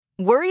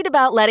Worried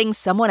about letting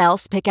someone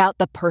else pick out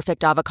the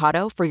perfect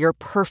avocado for your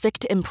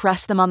perfect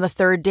impress them on the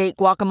third date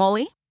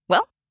guacamole?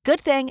 Well, good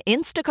thing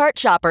Instacart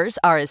shoppers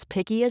are as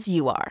picky as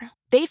you are.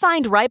 They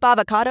find ripe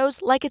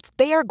avocados like it's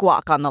their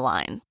guac on the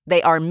line.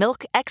 They are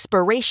milk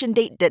expiration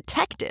date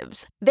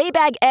detectives. They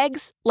bag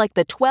eggs like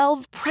the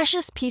 12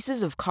 precious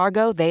pieces of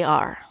cargo they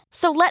are.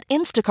 So let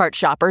Instacart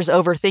shoppers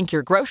overthink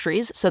your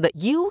groceries so that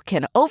you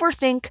can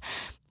overthink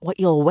what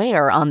you'll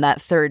wear on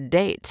that third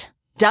date.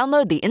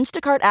 Download the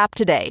Instacart app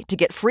today to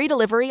get free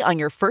delivery on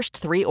your first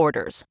 3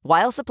 orders,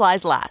 while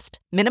supplies last.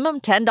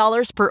 Minimum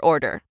 $10 per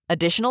order.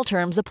 Additional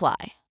terms apply.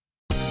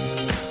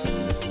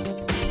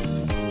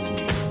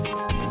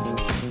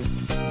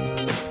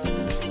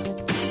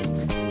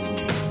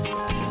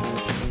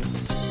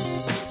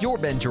 Your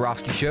Ben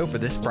Jarofsky Show for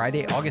this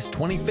Friday, August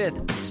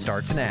 25th,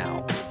 starts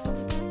now.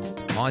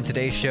 On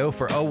today's show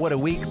for Oh What a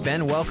Week,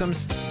 Ben welcomes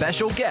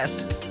special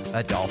guest,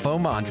 Adolfo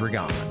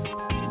Mondragon.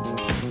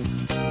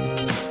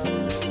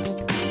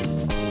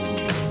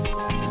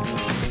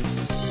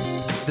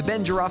 The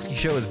Ben Jarofsky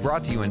Show is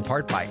brought to you in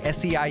part by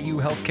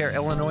SEIU Healthcare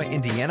Illinois,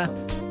 Indiana,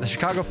 the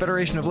Chicago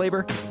Federation of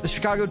Labor, the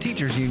Chicago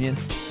Teachers Union,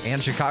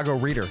 and Chicago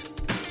Reader.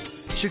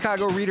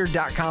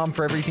 ChicagoReader.com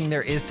for everything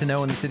there is to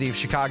know in the city of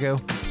Chicago,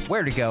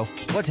 where to go,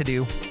 what to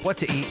do, what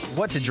to eat,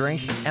 what to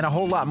drink, and a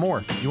whole lot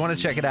more. You want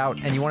to check it out,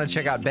 and you want to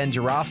check out Ben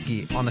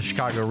Jarofsky on the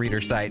Chicago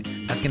Reader site.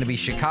 That's going to be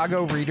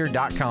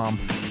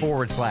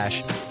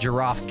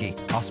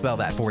ChicagoReader.com/Jarofsky. I'll spell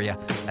that for you.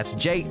 That's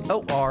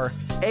JORA,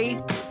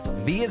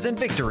 V as in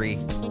victory,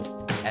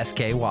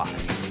 SKY.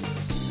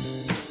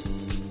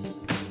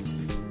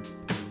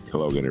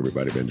 Hello again,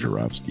 everybody. Ben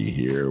Jarofsky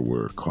here.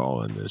 We're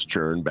calling this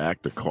Churn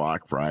Back the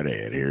Clock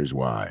Friday, and here's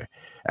why.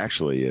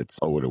 Actually, it's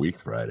Oh What a Week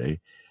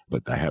Friday,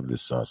 but I have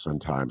this Sun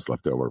Times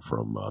left over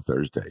from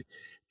Thursday.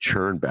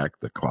 Churn Back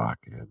the Clock,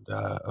 and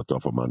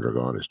Adolfo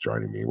Mondragon is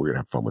joining me. We're going to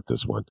have fun with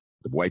this one.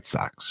 The White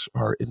Sox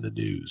are in the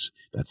news.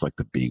 That's like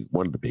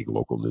one of the big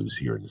local news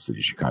here in the city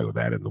of Chicago.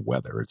 That and the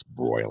weather. It's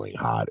broiling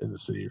hot in the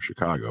city of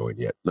Chicago, and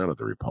yet none of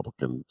the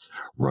Republicans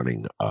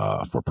running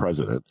for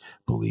president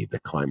believe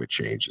that climate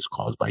change is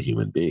caused by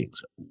human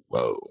beings.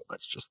 Whoa,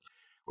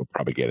 we'll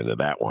probably get into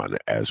that one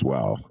as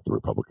well. The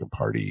Republican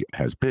Party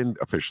has been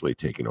officially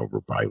taken over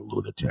by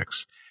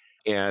lunatics.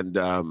 And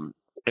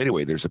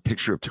anyway, there's a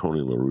picture of Tony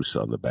La Russa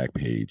on the back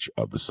page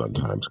of the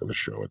Sun-Times. I'm going to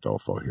show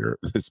Adolfo here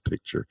this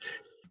picture.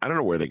 I don't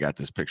know where they got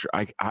this picture.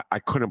 I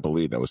couldn't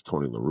believe that was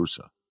Tony La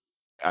Russa.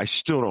 I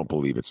still don't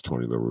believe it's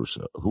Tony La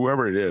Russa.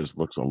 Whoever it is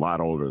looks a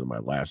lot older than my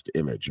last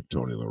image of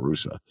Tony La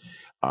Russa.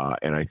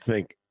 And I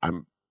think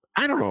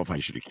I don't know if I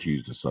should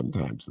accuse the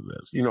Sun-Times of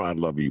this. You know, I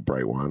love you,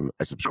 Bright One.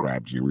 I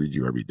subscribe to you, read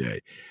you every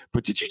day.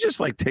 But did you just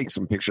like take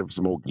some picture of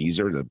some old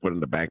geezer and put in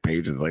the back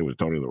page and say it was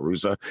Tony La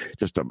Russa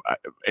just to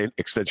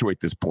accentuate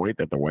this point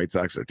that the White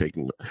Sox are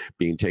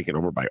being taken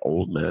over by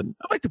old men?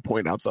 I'd like to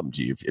point out something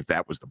to you if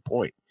that was the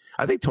point.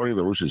 I think Tony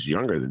La Russa is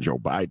younger than Joe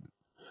Biden.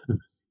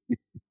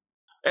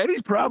 And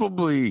he's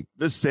probably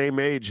the same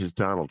age as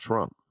Donald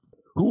Trump.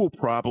 Who will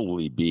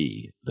probably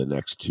be the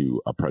next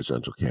two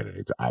presidential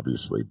candidates?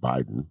 Obviously,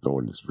 Biden. No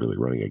one is really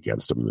running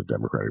against him in the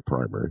Democratic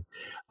primary,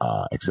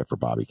 except for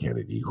Bobby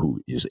Kennedy, who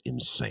is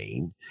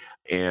insane.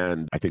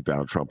 And I think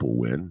Donald Trump will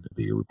win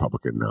the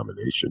Republican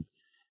nomination,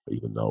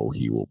 even though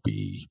he will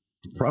be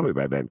probably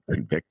by then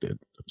convicted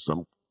of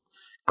some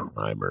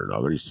crime or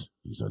another. He's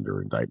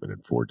under indictment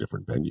in 4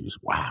 different venues.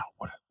 Wow,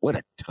 what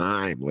a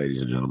time,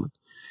 ladies and gentlemen.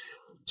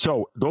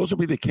 So those will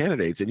be the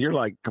candidates, and you're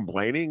like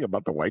complaining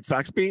about the White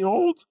Sox being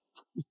old?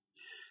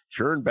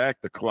 Churn back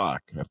the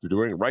clock. After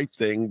doing the right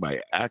thing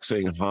by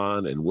axing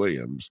Hahn and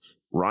Williams,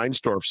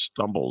 Reinsdorf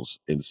stumbles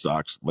in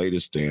Sox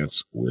latest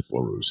dance with La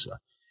Russa.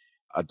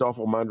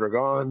 Adolfo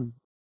Mondragon,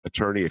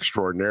 attorney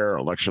extraordinaire,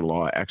 election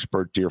law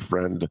expert, dear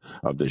friend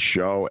of the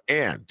show,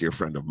 and dear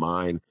friend of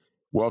mine.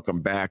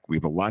 Welcome back. We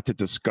have a lot to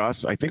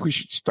discuss. I think we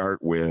should start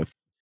with,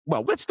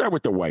 let's start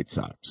with the White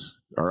Sox.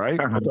 All right,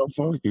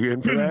 Adolfo, you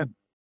in for that?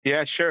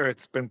 Yeah, sure.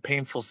 It's been a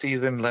painful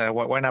season.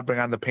 Why not bring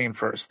on the pain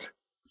first?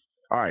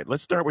 All right,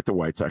 let's start with the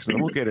White Sox, and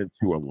then we'll get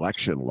into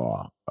election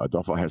law.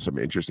 Adolfo has some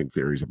interesting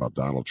theories about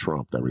Donald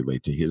Trump that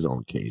relate to his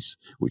own case,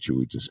 which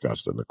we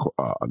discussed on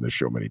the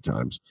show many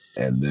times,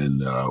 and then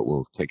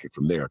we'll take it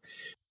from there.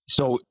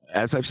 So,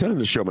 as I've said on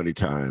the show many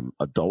times,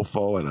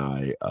 Adolfo and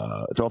I,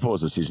 Adolfo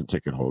is a season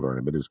ticket holder, and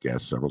I've been his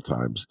guest several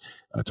times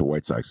to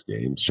White Sox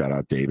games. Shout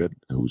out David,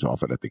 who's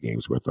often at the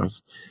games with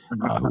us, who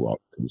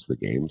comes to the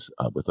games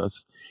with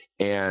us.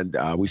 And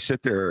we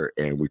sit there,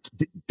 and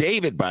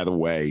David, by the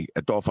way,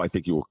 Adolfo, I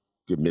think you will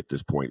admit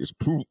this point, is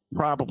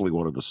probably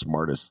one of the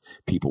smartest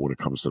people when it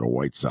comes to the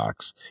White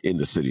Sox in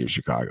the city of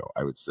Chicago,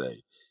 I would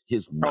say.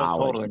 His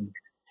knowledge. Totally.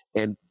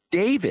 And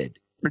David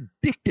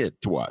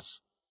predicted to us.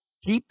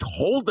 He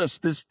told us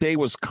this day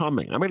was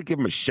coming. I'm going to give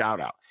him a shout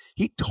out.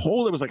 He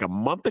told it was like a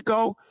month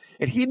ago,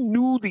 and he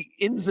knew the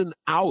ins and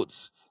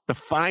outs, the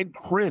fine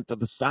print of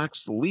the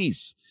Sox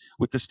lease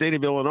with the state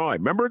of Illinois.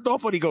 Remember,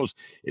 Adolfo? He goes,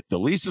 the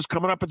lease is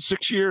coming up in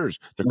 6 years.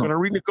 They're going to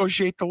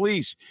renegotiate the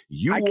lease.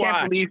 I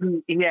can't believe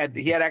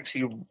he had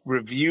actually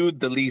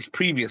reviewed the lease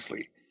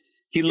previously.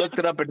 he looked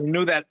it up and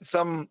knew that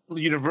some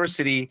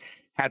university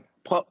had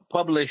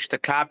published a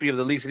copy of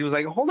the lease. And he was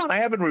like, hold on, I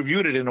haven't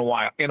reviewed it in a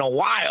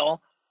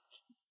while.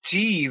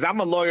 Jeez, I'm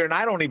a lawyer and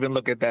I don't even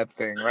look at that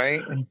thing,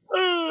 right?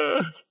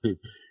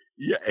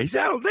 Yeah, he's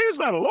not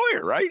a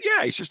lawyer, right?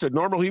 Yeah, he's just a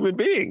normal human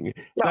being.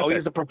 No,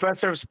 he's a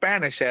professor of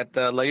Spanish at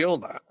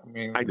Loyola.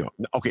 I know.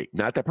 Okay,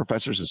 not that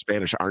professors in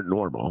Spanish aren't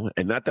normal,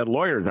 and not that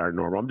lawyers aren't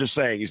normal. I'm just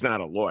saying he's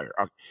not a lawyer.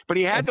 Okay. But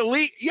he had the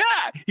lease.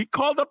 Yeah, he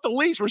called up the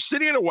lease. We're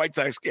sitting at a White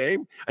Sox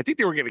game. I think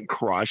they were getting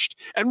crushed,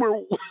 and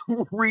we're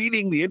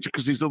reading the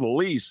intricacies of the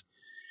lease.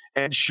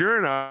 And sure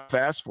enough,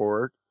 fast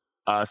forward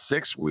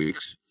 6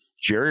 weeks,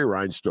 Jerry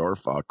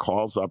Reinsdorf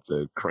calls up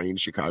the Crane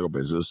Chicago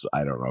business.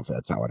 I don't know if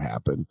that's how it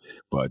happened,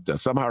 but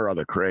somehow or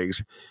other,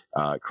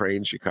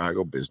 Crane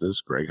Chicago business,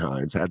 Greg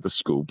Hines, had the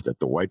scoop that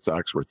the White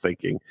Sox were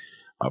thinking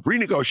of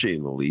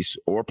renegotiating the lease,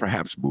 or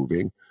perhaps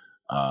moving,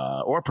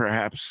 or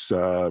perhaps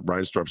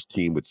Reinsdorf's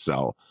team would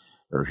sell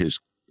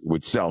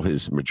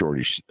his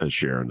majority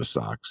share in the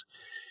Sox.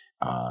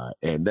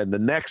 And then the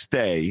next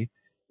day,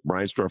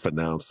 Reinsdorf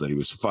announced that he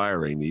was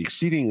firing the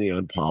exceedingly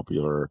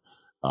unpopular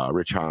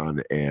Rich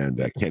Hahn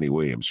and Kenny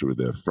Williams, who were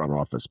the front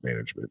office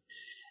management.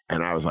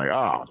 And I was like,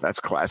 oh, that's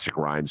classic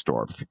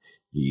Reinsdorf.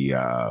 He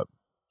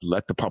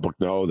let the public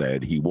know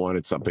that he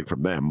wanted something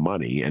from them,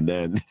 money, and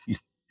then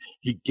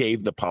he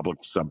gave the public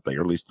something,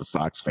 or at least the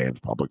Sox fans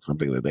public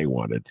something that they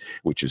wanted,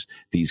 which is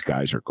these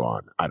guys are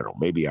gone. I don't know.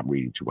 Maybe I'm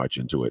reading too much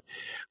into it.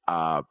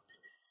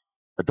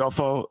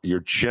 Adolfo,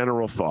 your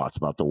general thoughts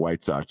about the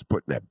White Sox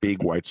putting that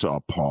big white saw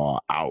paw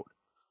out,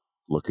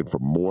 looking for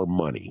more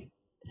money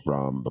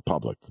from the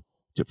public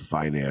to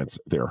finance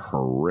their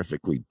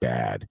horrifically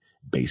bad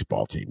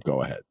baseball team.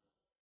 Go ahead.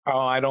 Oh,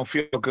 I don't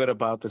feel good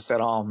about this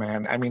at all,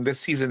 man. I mean, this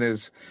season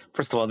is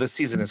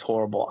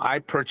horrible. I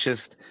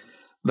purchased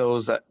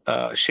those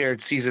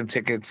shared season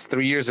tickets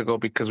 3 years ago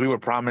because we were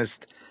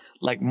promised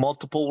like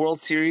multiple World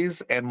Series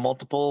and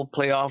multiple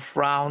playoff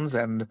rounds.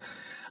 And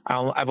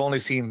I've only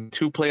seen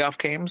 2 playoff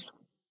games,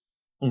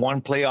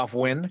 1 playoff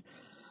win.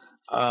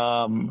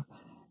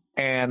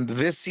 And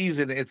this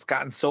season, it's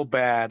gotten so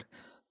bad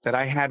that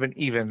I haven't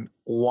even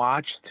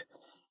watched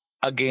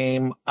a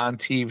game on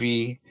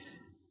TV,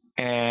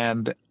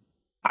 and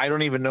I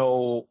don't even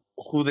know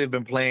who they've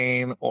been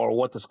playing or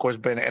what the score's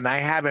been. And I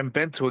haven't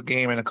been to a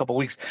game in a couple of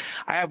weeks.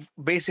 I have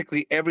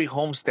basically every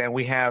homestand.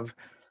 We have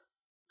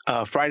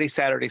Friday,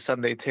 Saturday,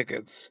 Sunday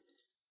tickets,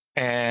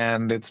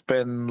 and it's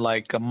been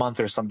like a month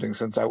or something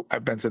since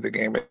I've been to the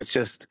game. It's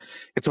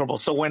horrible.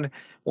 So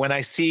when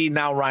I see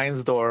now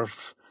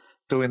Reinsdorf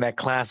doing that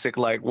classic,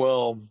 like,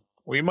 well,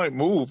 we might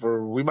move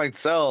or we might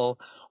sell.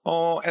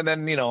 Oh, and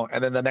then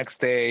the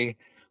next day,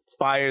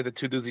 fire the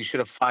 2 dudes he should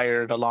have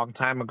fired a long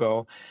time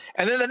ago.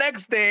 And then the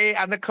next day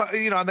on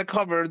the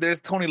cover,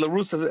 there's Tony La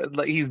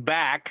Russa. He's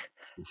back.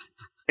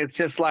 It's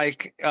just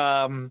like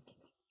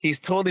he's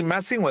totally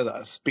messing with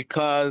us,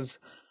 because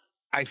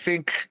I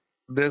think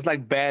there's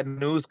like bad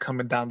news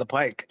coming down the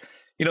pike.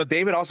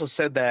 David also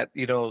said that,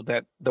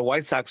 that the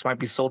White Sox might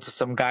be sold to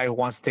some guy who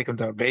wants to take him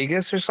to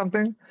Vegas or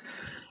something.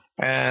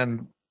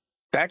 And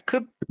that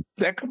could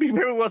be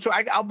very well true.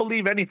 I'll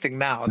believe anything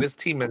now. This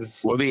team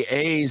is... Well, the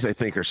A's, I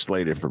think, are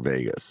slated for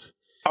Vegas.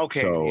 Okay.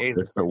 So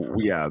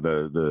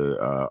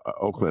the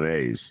Oakland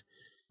A's.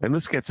 And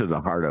this gets to the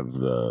heart of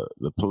the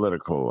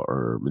political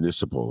or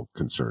municipal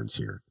concerns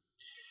here.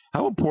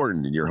 How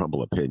important, in your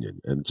humble opinion,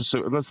 and just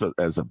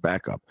as a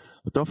backup,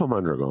 Adolfo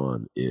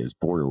Mondragon is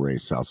born and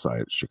raised South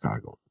Side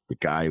Chicago. The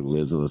guy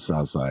lives on the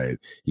South Side.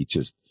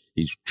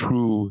 He's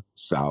true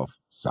South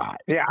Side.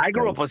 Yeah, I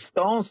grew up a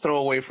stone's throw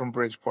away from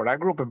Bridgeport. I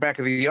grew up in back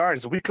of the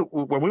yards. When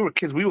we were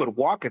kids, we would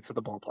walk it to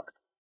the ballpark.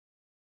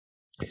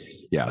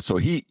 Yeah, so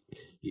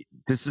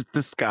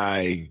this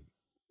guy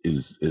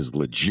is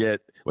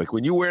legit. Like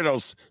when you wear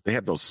those, they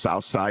have those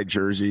South Side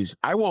jerseys.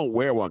 I won't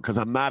wear one because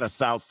I'm not a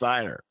South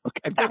Sider. Okay,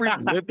 I've never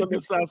even lived on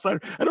the South Side.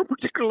 I don't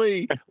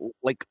particularly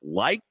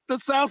like the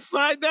South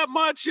Side that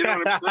much. You know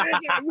what I'm saying?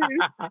 I mean,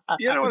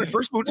 when I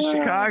first moved to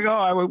Chicago,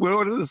 I would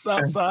go to the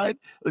South Side,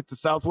 like the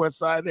Southwest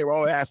Side. They were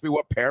always asking me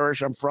what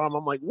parish I'm from.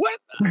 I'm like, what?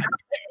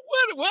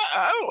 What?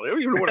 I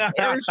don't even know what a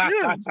parish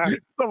is. So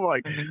I'm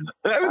like,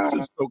 I was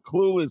just so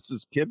clueless,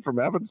 this kid from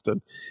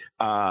Evanston.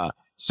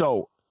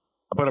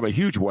 But I'm a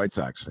huge White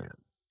Sox fan.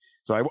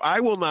 So I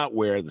will not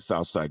wear the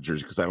South Side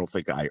jersey because I don't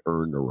think I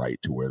earned the right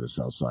to wear the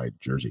South Side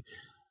jersey.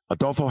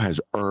 Adolfo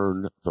has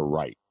earned the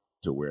right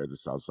to wear the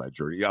South Side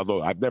jersey,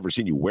 although I've never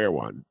seen you wear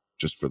one.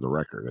 Just for the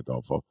record,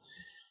 Adolfo.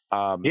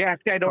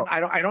 Actually,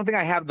 I don't think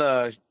I have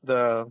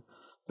the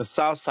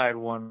South Side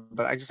one,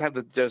 but I just have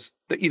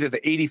either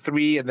the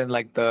 83 and then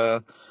like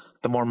the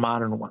more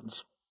modern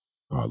ones.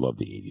 Oh, I love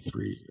the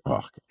 83.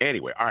 Oh,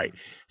 anyway, all right.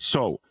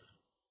 So,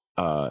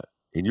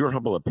 in your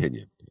humble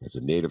opinion, as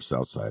a native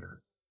South Sider,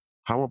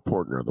 how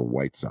important are the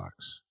White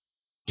Sox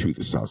to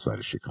the South Side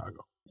of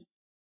Chicago?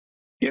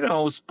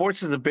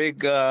 Sports is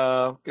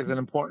is an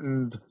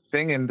important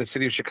thing in the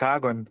city of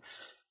Chicago. And,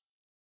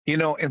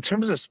 in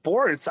terms of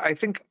sports, I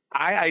think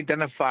I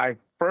identify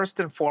first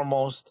and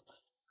foremost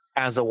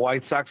as a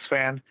White Sox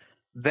fan,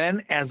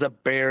 then as a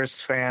Bears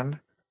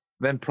fan,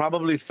 then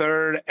probably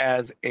third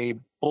as a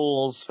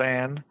Bulls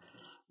fan,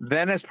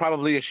 then as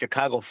probably a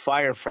Chicago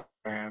Fire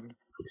fan,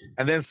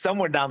 and then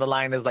somewhere down the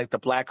line is like the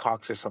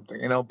Blackhawks or something,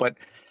 you know. But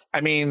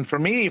I mean, for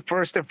me,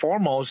 first and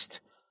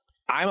foremost,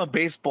 I'm a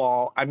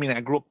baseball. I mean,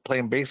 I grew up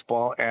playing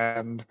baseball,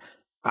 and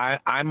I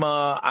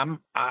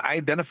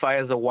identify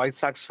as a White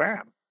Sox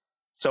fan.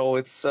 So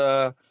it's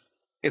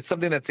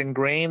something that's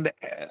ingrained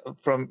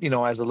from, you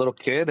know, as a little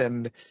kid,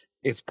 and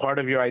it's part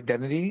of your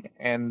identity.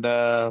 And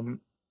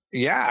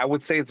yeah, I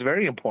would say it's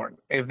very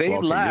important. If they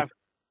left,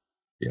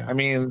 yeah, I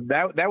mean,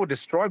 that would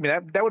destroy me.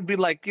 That would be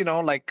like, you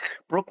know, like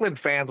Brooklyn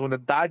fans when the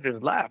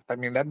Dodgers left. I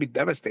mean, that'd be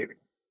devastating.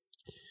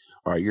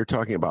 All right, you're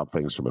talking about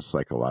things from a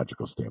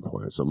psychological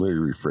standpoint. So let me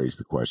rephrase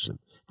the question.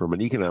 From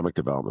an economic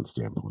development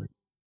standpoint,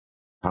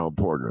 how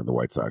important are the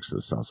White Sox to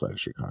the south side of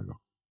Chicago?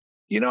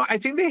 You know, I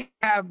think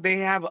they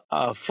have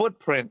a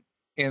footprint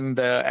in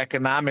the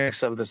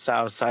economics of the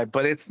south side,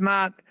 but it's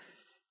not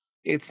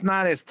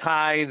as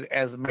tied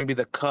as maybe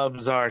the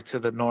Cubs are to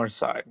the north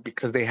side,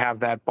 because they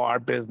have that bar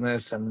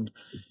business and,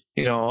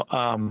 you know,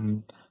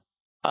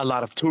 a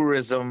lot of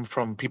tourism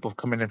from people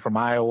coming in from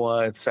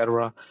Iowa,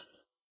 etc.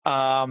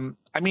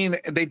 I mean,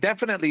 they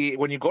definitely,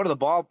 when you go to the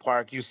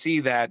ballpark, you see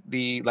that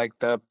the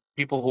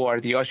people who are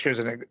the ushers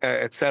and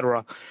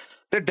etc.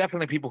 They're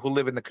definitely people who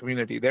live in the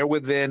community. They're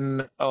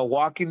within a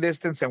walking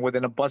distance and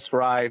within a bus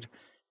ride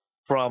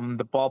from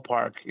the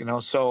ballpark, you know.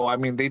 So I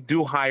mean, they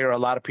do hire a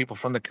lot of people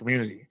from the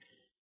community.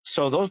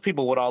 So those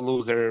people would all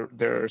lose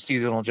their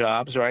seasonal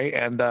jobs, right?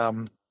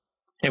 And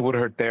it would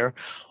hurt there.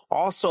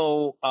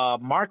 Also,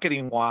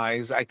 marketing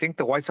wise, I think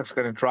the White Sox are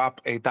going to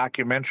drop a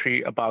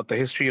documentary about the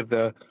history of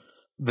the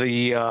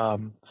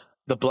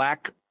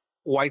black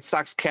White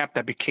Sox cap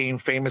that became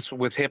famous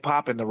with hip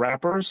hop and the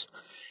rappers.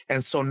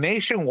 And so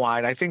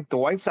nationwide, I think the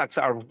White Sox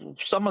are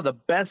some of the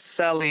best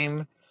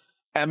selling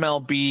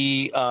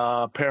MLB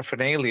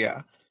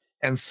paraphernalia.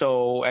 And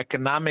so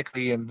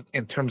economically,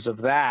 in terms of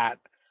that,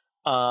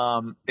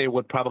 it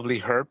would probably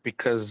hurt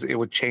because it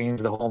would change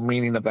the whole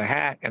meaning of the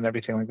hat and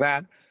everything like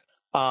that.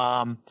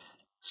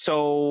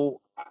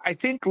 So I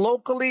think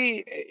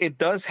locally it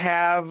does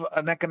have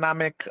an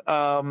economic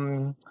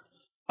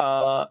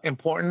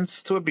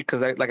importance to it,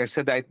 because like I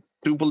said, I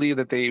do believe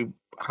that they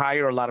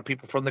hire a lot of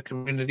people from the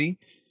community,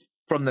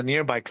 from the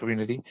nearby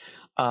community.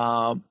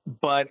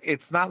 But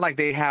it's not like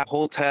they have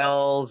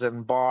hotels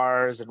and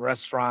bars and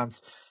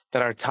restaurants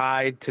that are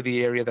tied to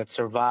the area that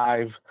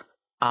survive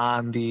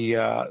on the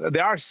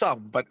there are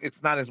some, but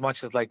it's not as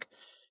much as, like,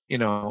 you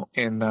know,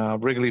 in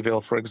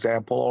Wrigleyville, for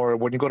example, or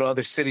when you go to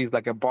other cities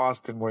like in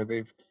Boston, where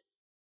they've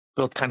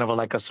built kind of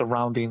like a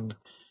surrounding,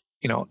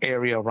 you know,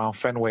 area around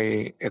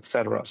Fenway,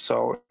 etc.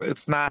 So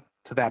it's not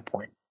to that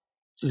point.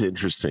 This is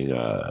interesting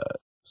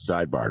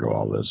sidebar to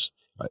all this.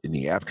 In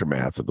the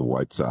aftermath of the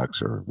White Sox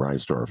or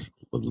Reinsdorf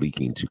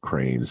leaking to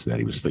Cranes that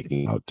he was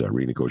thinking about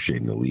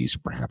renegotiating the lease,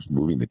 perhaps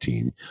moving the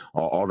team,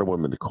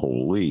 Alderwoman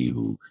Nicole Lee,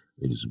 who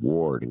his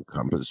ward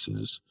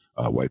encompasses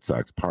White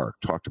Sox Park,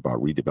 talked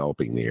about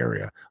redeveloping the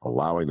area,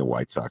 allowing the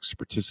White Sox to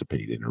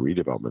participate in a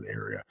redevelopment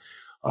area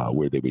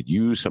where they would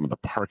use some of the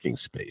parking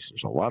space.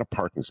 There's a lot of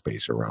parking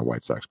space around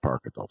White Sox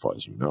Park, Adolfo,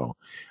 as you know.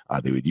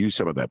 They would use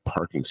some of that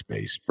parking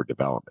space for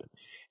development.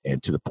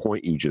 And to the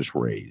point you just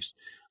raised,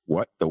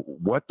 what the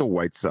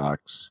White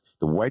Sox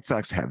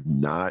have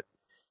not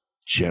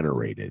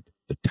generated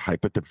the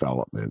type of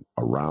development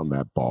around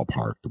that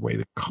ballpark the way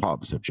the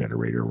Cubs have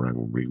generated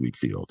around Wrigley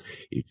Field.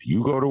 If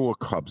you go to a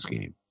Cubs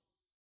game,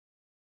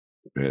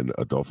 and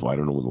Adolfo, I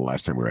don't know when the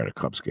last time we were at a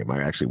Cubs game.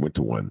 I actually went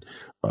to one.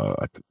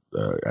 I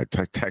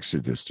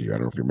texted this to you. I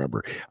don't know if you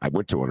remember. I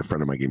went to one. A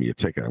friend of mine gave me a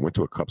ticket. I went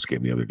to a Cubs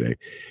game the other day,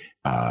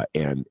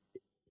 and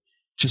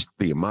just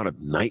the amount of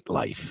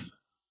nightlife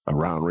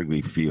around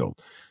Wrigley Field,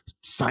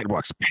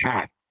 sidewalks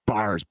packed,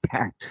 bars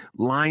packed,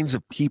 lines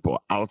of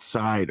people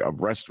outside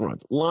of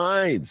restaurants,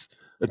 lines.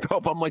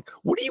 I'm like,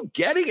 what are you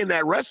getting in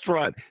that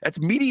restaurant? That's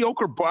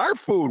mediocre bar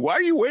food. Why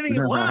are you waiting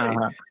in line?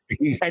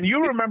 And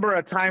you remember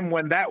a time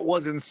when that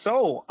wasn't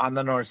so on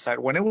the north side,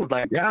 when it was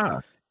like,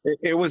 yeah,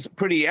 it was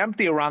pretty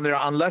empty around there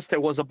unless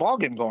there was a ball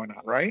game going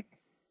on, right?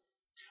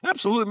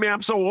 Absolutely, man.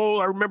 I'm so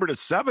old. I remember the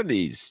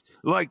 70s.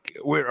 Like,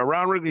 we're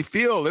around Wrigley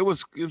Field, it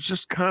was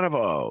just kind of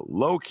a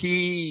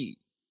low-key,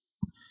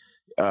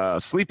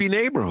 sleepy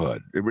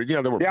neighborhood. You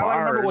know, there were bars. All I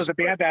remember was that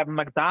they had to have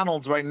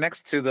McDonald's right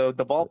next to the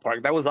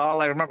ballpark. That was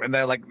all I remember. And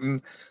they're like,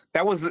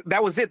 that was it.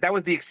 That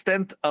was the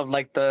extent of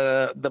like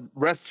the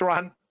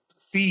restaurant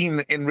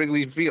scene in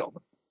Wrigley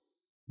Field.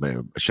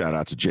 Man, shout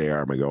out to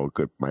JR,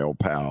 my old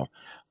pal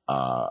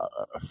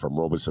from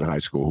Robeson High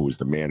School, who was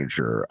the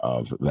manager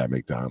of that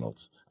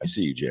McDonald's. I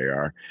see you,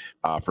 JR,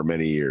 for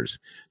many years.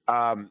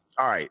 All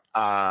right.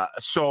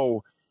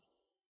 So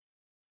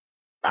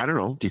I don't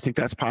know. Do you think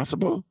that's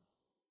possible?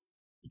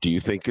 Do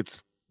you think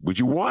would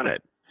you want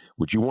it?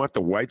 Would you want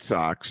the White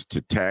Sox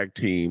to tag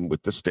team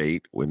with the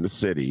state, in the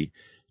city,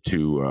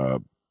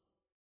 to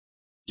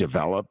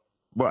develop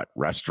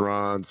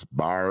restaurants,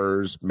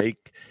 bars,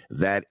 make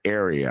that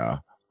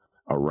area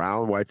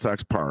around White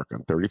Sox Park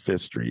on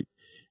 35th Street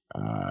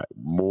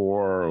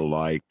more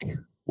like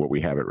what we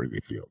have at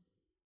Wrigley Field.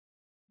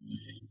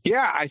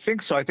 Yeah, I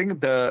think so. I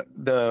think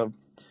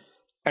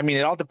I mean,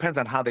 it all depends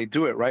on how they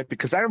do it, right?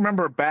 Because I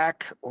remember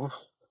back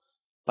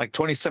like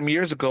 20 some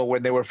years ago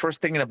when they were first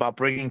thinking about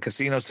bringing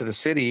casinos to the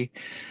city,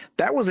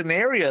 that was an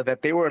area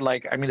that they were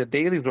like, I mean, the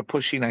dailies were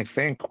pushing, I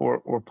think,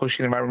 or were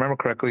pushing, if I remember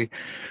correctly,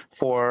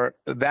 for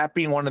that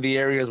being one of the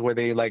areas where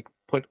they like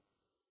put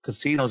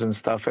casinos and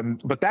stuff.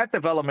 But that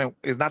development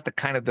is not the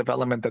kind of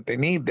development that they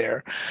need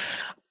there.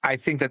 I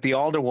think that the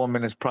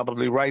alderwoman is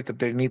probably right that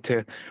they need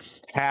to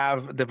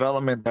have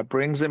development that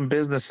brings in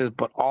businesses,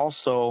 but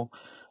also,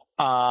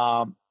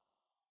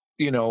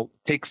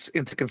 takes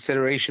into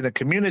consideration the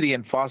community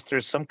and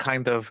fosters some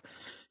kind of,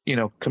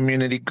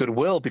 community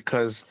goodwill.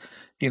 Because,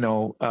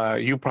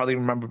 you probably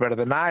remember better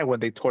than I when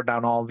they tore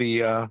down all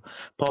the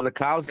public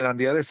housing on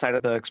the other side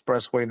of the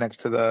expressway next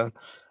to the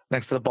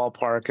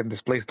ballpark and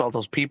displaced all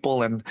those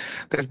people. And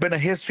there's been a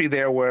history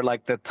there where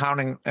like the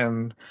town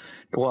and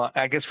well,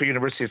 I guess for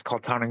university it's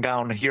called town and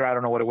gown. Here, I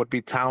don't know what it would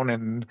be, town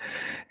and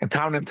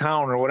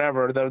town or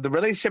whatever. The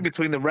relationship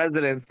between the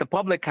residents, the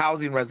public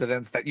housing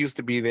residents that used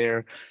to be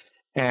there,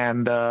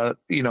 and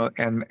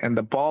and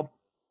the ball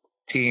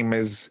team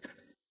is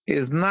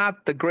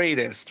not the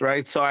greatest,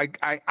 right? So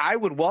I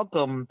would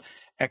welcome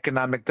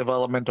economic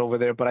development over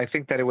there, but I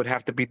think that it would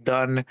have to be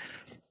done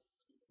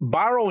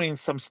borrowing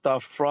some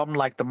stuff from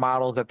like the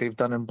models that they've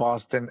done in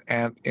Boston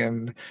and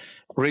in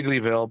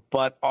Wrigleyville,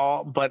 but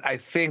I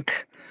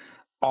think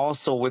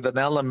also with an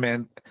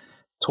element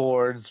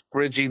towards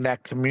bridging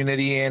that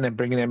community in and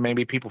bringing in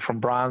maybe people from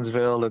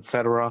Bronzeville, et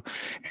cetera,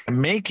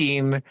 and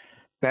making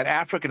that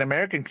African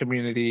American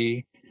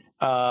community,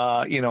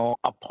 feel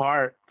a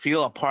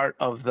part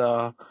of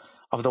the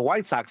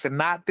White Sox, and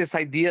not this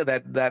idea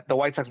that the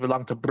White Sox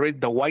belong to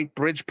the white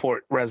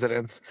Bridgeport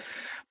residents,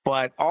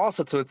 but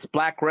also to its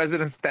black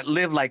residents that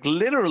live like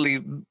literally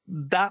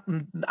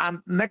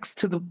next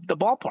to the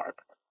ballpark.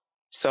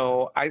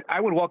 So I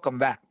would welcome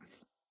that.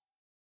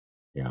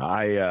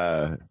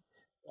 Yeah,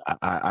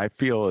 I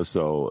feel as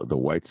though the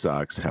White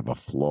Sox have a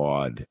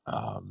flawed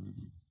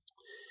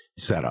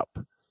setup.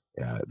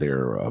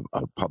 They're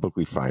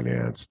publicly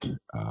financed,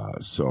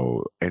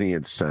 so any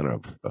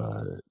incentive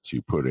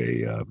to put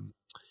a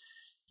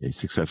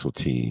successful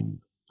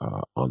team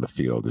on the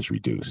field is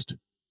reduced.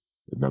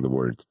 In other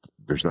words,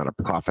 there's not a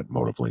profit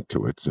motive linked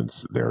to it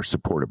since they're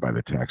supported by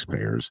the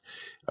taxpayers.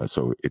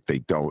 So if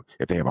they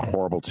have a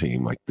horrible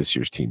team like this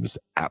year's team is,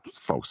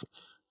 folks,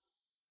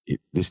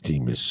 this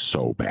team is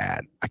so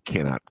bad. I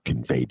cannot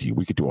convey to you.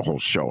 We could do a whole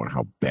show on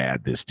how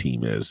bad this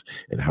team is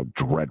and how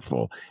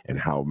dreadful and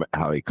how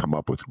they come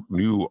up with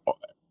new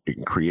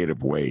and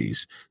creative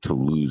ways to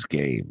lose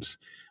games.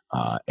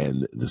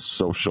 And the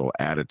social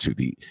attitude,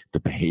 the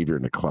behavior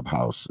in the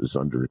clubhouse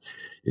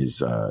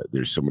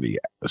there's so many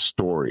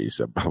stories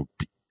about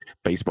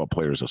baseball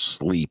players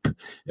asleep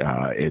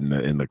in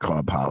the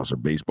clubhouse, or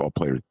baseball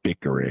players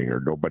bickering, or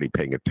nobody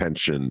paying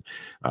attention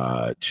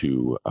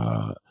to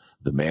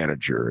the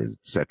manager, et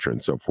cetera,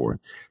 and so forth.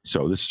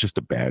 So this is just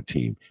a bad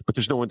team. But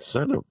there's no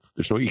incentive.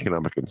 There's no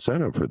economic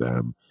incentive for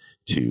them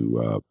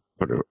to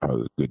put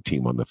a good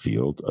team on the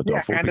field.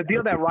 Adolfo, and the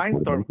deal that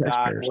Reinsdorf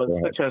got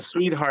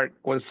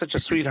was such a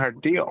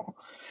sweetheart deal.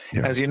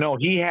 Yeah. As you know,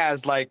 he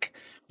has like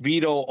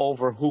veto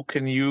over who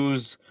can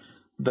use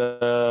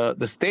the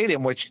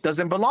stadium, which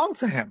doesn't belong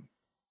to him.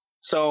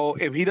 So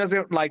if he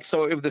doesn't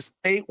if the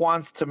state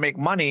wants to make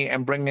money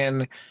and bring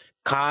in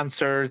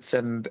concerts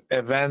and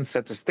events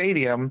at the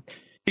stadium,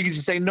 he can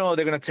just say, no,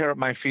 they're going to tear up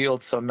my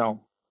field. So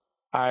no,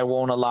 I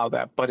won't allow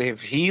that. But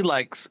if he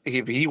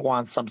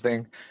wants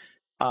something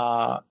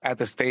at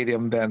the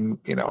stadium, then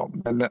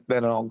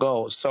it'll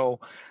go. So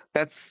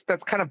that's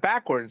kind of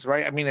backwards,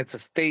 right? I mean, it's a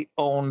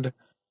state-owned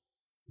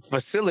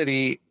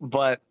facility,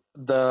 but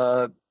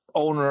the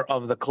owner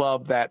of the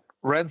club that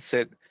rents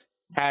it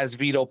has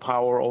veto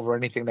power over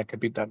anything that could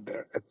be done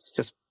there. It's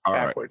just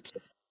backwards.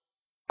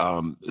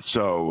 Right.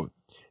 So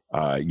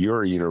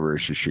you're a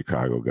University of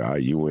Chicago guy.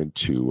 You went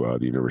to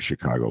the University of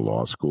Chicago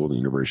Law School. The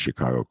University of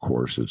Chicago, of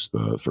course, is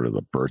the sort of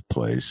the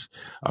birthplace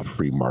of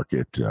free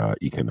market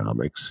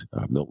economics,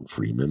 Milton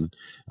Friedman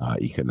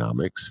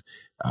economics,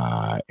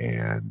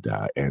 and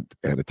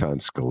Anton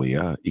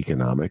Scalia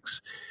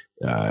economics.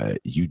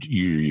 You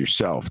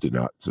yourself do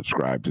not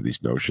subscribe to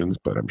these notions,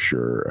 but I'm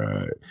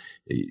sure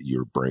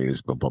your brain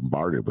has been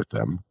bombarded with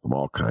them from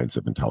all kinds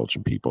of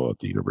intelligent people at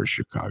the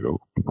University of Chicago.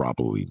 You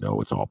probably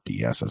know it's all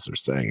BS as they're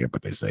saying it,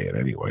 but they say it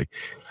anyway.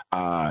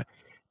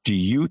 Do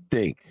you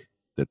think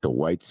that the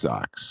White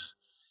Sox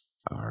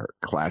are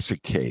a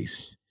classic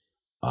case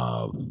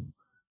of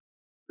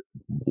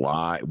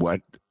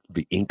what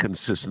the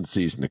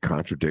inconsistencies and the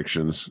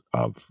contradictions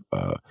of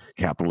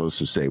capitalists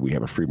who say we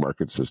have a free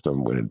market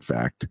system when in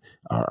fact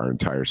our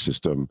entire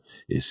system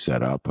is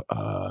set up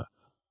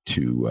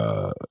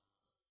to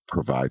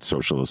provide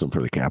socialism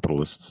for the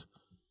capitalists?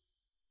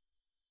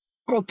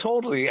 Well,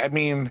 totally. I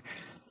mean,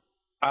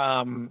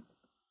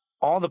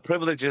 all the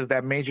privileges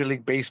that Major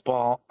League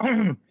Baseball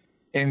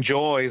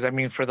enjoys, I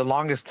mean, for the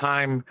longest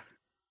time,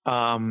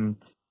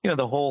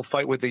 the whole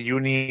fight with the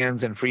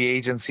unions and free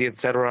agency, et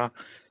cetera,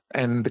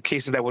 and the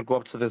cases that would go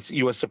up to this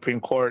U.S. Supreme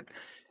Court,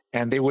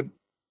 and they would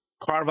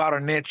carve out a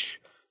niche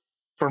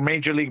for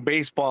Major League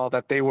Baseball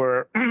that they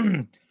were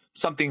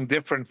something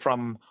different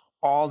from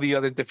all the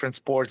other different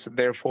sports, and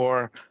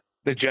therefore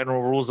the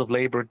general rules of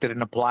labor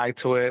didn't apply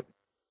to it,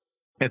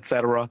 et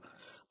cetera.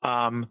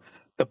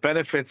 The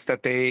benefits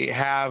that they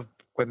have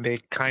when they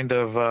kind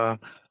of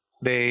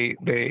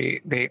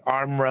they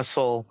arm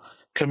wrestle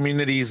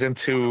communities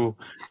into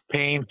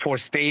paying for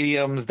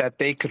stadiums that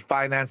they could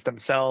finance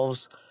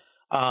themselves,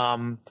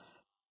 and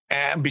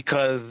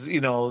because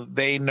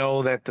they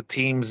know that the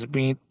teams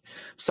mean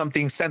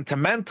something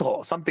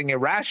sentimental, something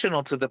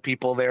irrational to the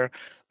people there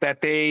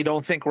that they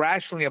don't think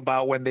rationally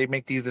about when they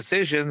make these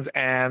decisions,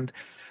 and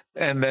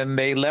then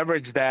they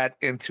leverage that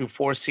into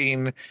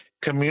forcing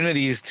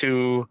communities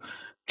to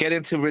get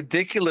into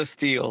ridiculous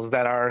deals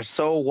that are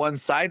so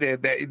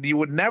one-sided that you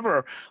would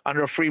never,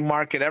 under a free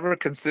market, ever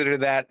consider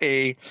that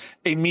a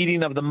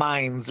meeting of the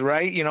minds,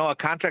 right? A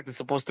contract is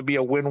supposed to be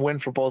a win-win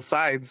for both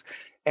sides.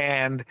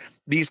 And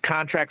these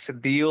contracts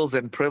and deals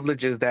and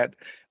privileges that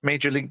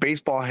Major League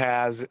Baseball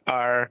has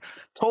are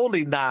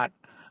totally not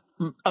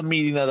a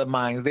meeting of the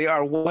minds. They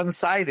are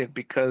one-sided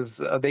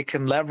because they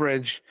can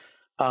leverage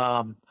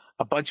a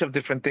bunch of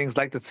different things,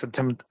 like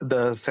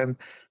the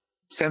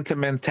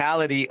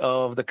sentimentality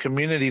of the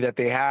community that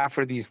they have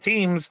for these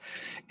teams,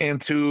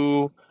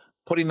 into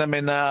putting them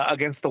in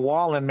against the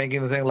wall and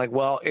making them think like,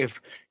 well,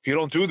 if you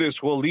don't do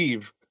this, we'll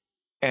leave.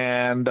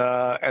 And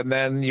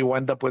then you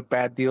end up with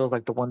bad deals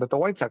like the one that the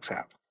White Sox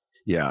have.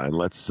 Yeah, and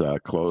let's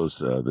close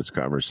this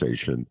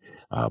conversation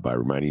by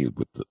reminding you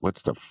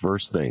what's the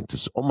first thing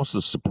almost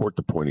to support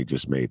the point he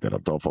just made that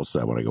Adolfo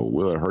said when I go,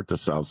 will it hurt the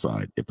South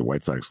Side if the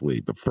White Sox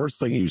leave? The first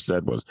thing you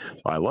said was,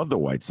 I love the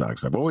White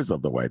Sox. I've always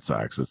loved the White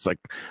Sox. It's like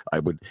I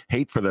would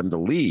hate for them to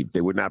leave.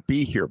 They would not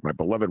be here. My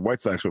beloved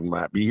White Sox would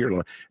not be here.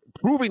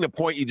 Proving the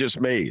point you just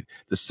made,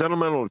 the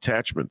sentimental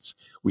attachments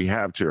we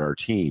have to our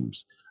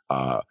teams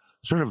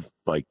sort of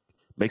like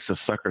makes us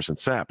suckers and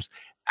saps.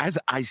 As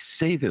I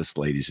say this,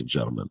 ladies and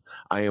gentlemen,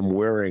 I am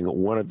wearing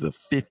one of the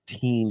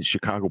 15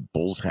 Chicago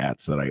Bulls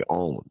hats that I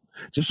own.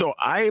 Just so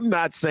I am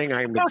not saying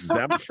I'm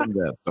exempt from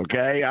this,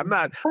 okay? I'm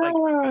not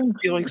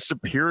feeling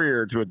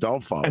superior to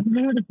Adolfo.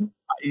 And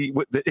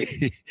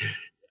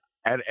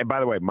by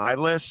the way, my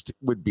list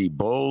would be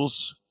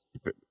Bulls.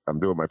 I'm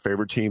doing my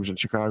favorite teams in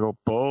Chicago.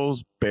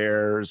 Bulls,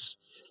 Bears.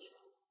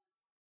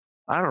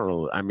 I don't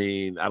know. I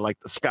mean, I like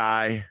the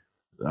Sky.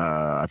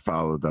 I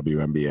follow the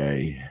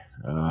WNBA.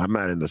 I'm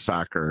not into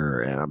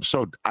soccer, and I'm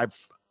so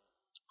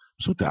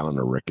down on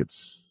the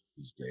Ricketts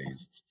these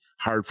days. It's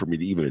hard for me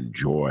to even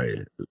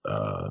enjoy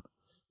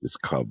this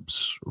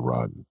Cubs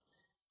run.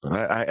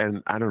 But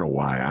I don't know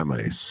why I'm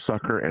a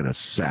sucker and a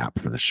sap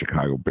for the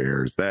Chicago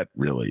Bears. That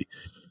really,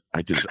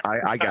 I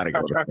got to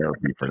go to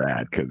therapy for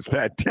that, because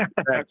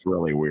that's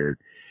really weird.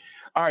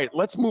 All right,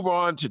 let's move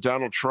on to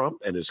Donald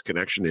Trump and his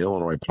connection to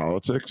Illinois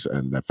politics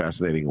and that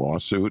fascinating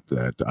lawsuit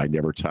that I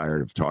never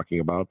tired of talking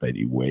about that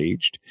he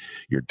waged,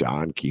 your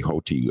Don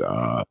Quixote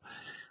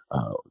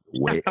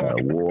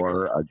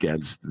war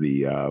against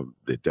the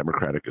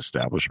Democratic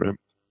establishment.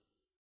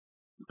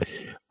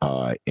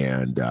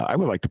 And I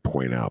would like to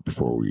point out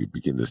before we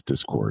begin this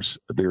discourse,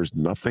 there's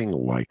nothing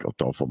like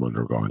Adolfo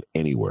Mondragon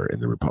anywhere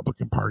in the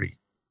Republican Party.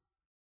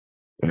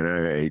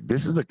 And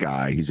this is a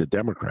guy, he's a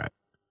Democrat.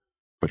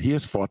 But he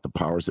has fought the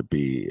powers that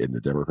be in the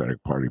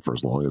Democratic Party for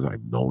as long as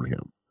I've known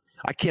him.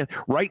 I can't,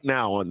 right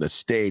now on the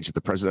stage at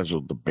the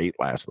presidential debate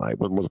last night,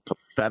 one of the most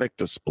pathetic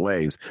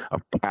displays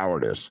of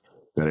cowardice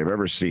that I've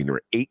ever seen. There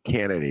were 8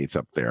 candidates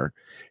up there.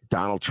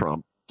 Donald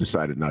Trump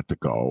decided not to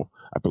go.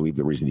 I believe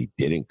the reason he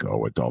didn't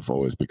go,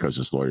 Adolfo, is because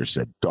his lawyer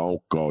said,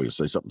 don't go. You'll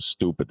say something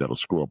stupid that'll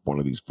screw up one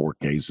of these 4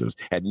 cases.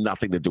 Had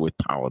nothing to do with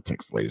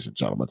politics, ladies and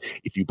gentlemen.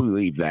 If you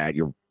believe that,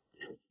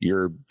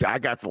 I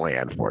got the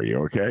land for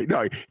you, okay?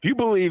 No, if you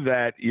believe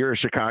that, you're a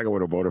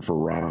Chicagoan who voted for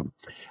Rahm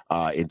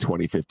in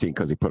 2015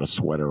 because he put a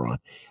sweater on.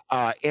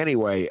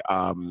 Anyway,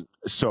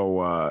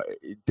 so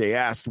they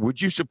asked,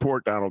 would you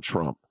support Donald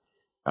Trump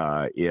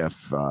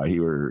if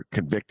he were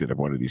convicted of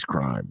one of these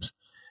crimes?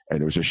 And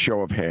there was a show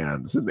of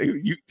hands. And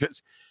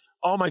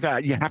oh, my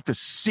God, you have to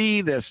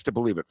see this to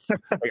believe it.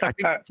 I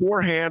think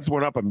 4 hands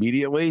went up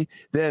immediately.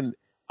 Then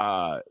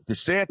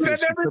DeSantis.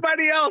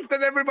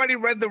 Then everybody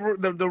read the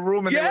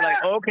room, and they were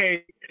like,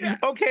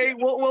 okay,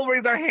 we'll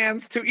raise our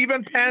hands too.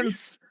 Even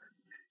Pence,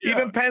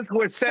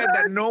 who has said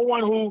that no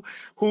one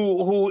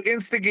who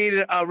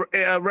instigated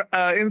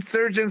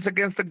insurgents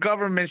against the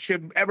government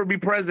should ever be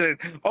president.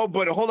 Oh,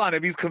 but hold on,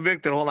 if he's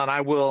convicted,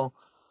 I will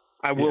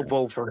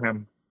vote for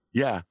him.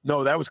 Yeah,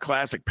 no, that was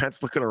classic.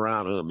 Pence looking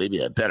around. Oh,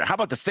 maybe I better. How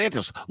about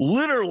DeSantis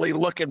literally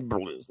looking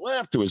to his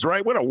left, to his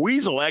right? What a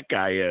weasel that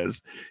guy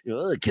is.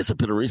 I guess I'm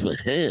going to raise my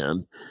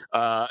hand.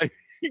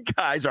 You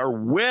guys are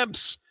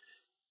wimps.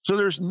 So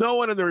there's no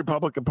one in the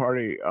Republican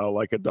Party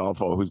like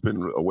Adolfo who's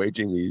been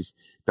waging these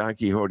Don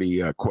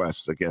Quixote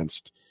quests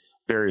against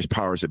various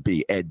powers that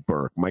be. Ed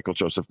Burke, Michael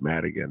Joseph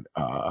Madigan,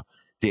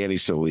 Danny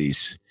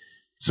Solis.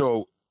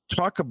 So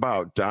talk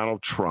about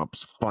Donald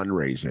Trump's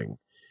fundraising,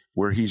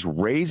 where he's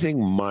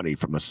raising money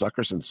from the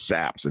suckers and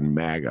saps in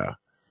MAGA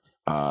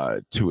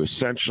to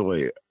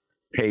essentially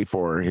pay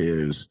for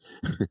his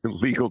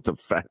legal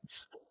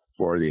defense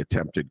for the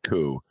attempted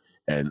coup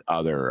and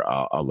other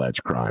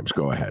alleged crimes.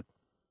 Go ahead.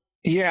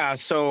 Yeah,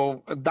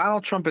 so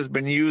Donald Trump has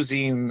been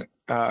using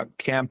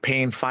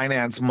campaign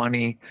finance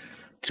money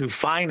to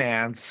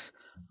finance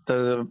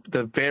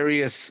the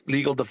various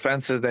legal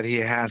defenses that he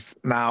has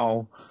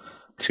now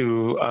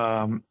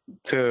to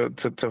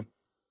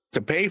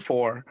pay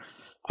for,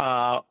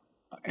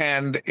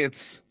 and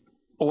it's,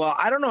 well,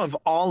 I don't know if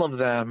all of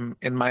them,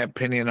 in my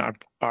opinion,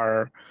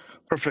 are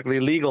perfectly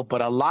legal,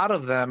 but a lot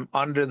of them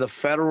under the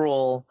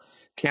federal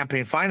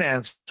campaign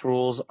finance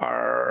rules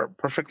are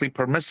perfectly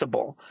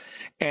permissible.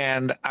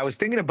 And I was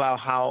thinking about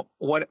how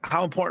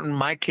important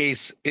my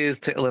case is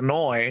to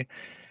Illinois,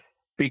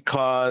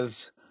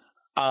 because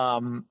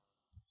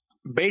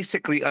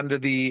basically under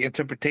the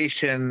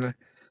interpretation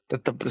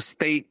that the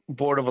state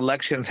board of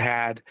elections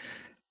had,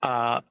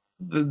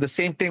 the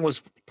same thing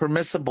was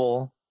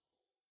permissible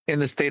in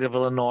the state of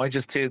Illinois,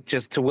 just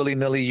to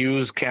willy-nilly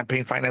use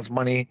campaign finance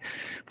money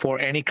for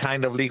any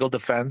kind of legal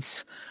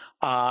defense.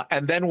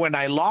 And then when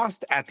I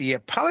lost at the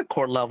appellate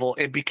court level,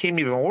 it became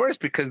even worse,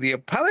 because the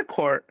appellate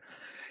court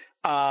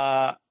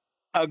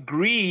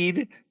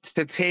agreed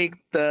to take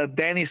the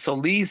Danny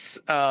Solis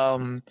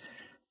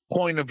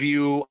point of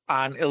view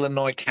on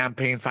Illinois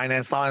campaign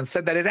finance law, and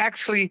said that it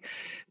actually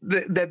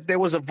that there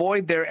was a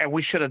void there, and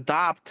we should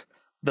adopt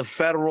the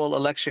Federal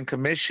Election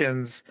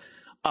Commission's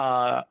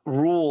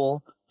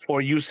rule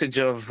for usage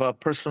of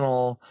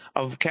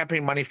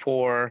campaign money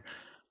for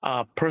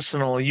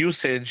personal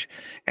usage.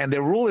 And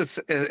the rule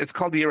it's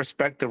called the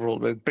irrespective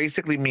rule. It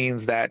basically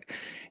means that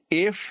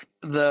if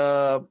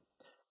the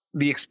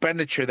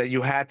expenditure that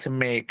you had to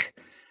make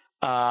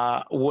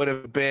would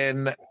have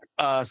been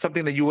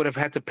something that you would have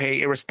had to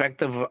pay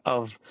irrespective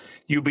of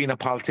you being a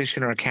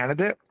politician or a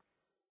candidate,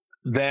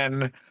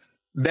 then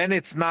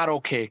it's not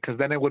okay, because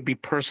then it would be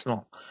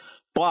personal.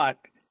 But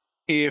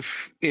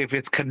if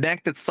it's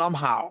connected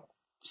somehow,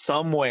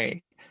 some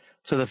way,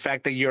 to the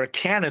fact that you're a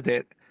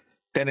candidate,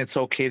 then it's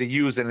okay to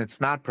use, and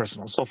it's not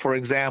personal. So, for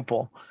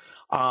example,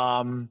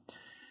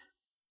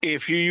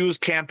 if you use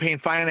campaign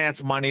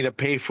finance money to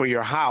pay for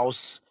your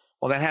house,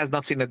 well, that has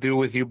nothing to do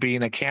with you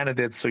being a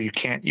candidate, so you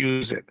can't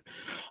use it.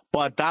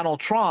 But Donald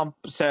Trump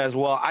says,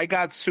 well, I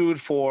got sued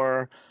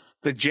for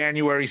the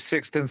January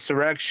 6th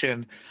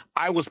insurrection.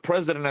 I was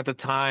president at the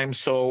time,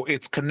 so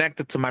it's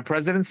connected to my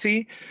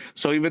presidency.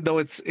 So even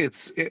though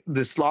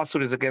this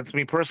lawsuit is against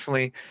me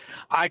personally,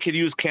 I could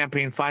use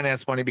campaign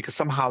finance money because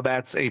somehow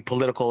that's a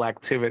political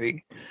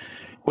activity,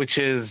 which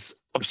is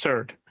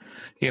absurd,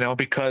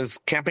 because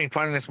campaign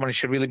finance money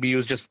should really be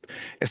used just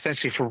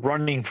essentially for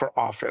running for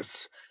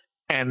office,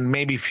 and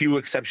maybe few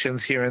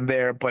exceptions here and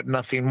there, but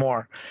nothing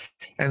more.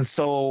 And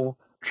so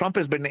Trump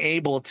has been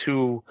able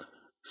to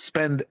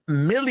spend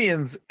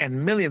millions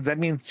and millions, that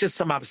means just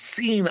some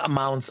obscene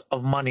amounts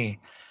of money,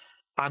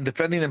 on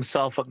defending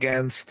himself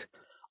against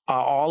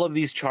all of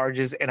these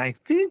charges. And I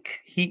think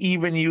he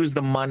even used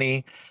the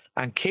money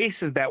on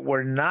cases that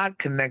were not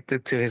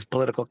connected to his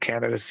political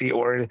candidacy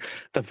or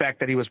the fact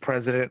that he was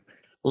president,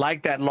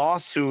 like that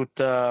lawsuit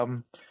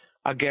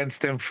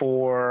against him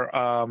for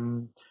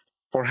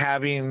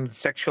having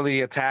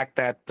sexually attacked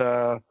that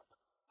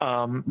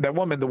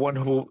woman, the one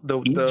who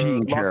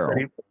Jean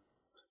Carroll.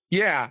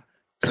 Yeah.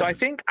 So I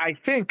think I'm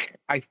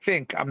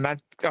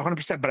not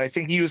 100%, but I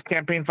think he used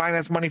campaign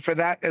finance money for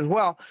that as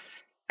well.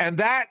 And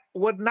that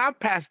would not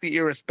pass the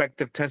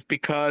irrespective test,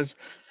 because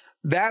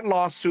that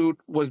lawsuit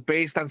was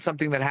based on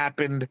something that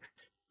happened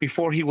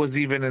before he was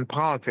even in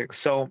politics.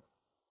 So,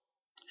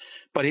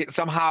 but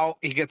somehow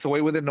he gets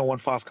away with it. No one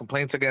files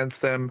complaints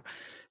against him,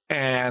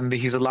 and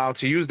he's allowed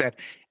to use that.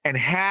 And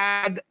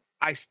had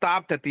I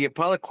stopped at the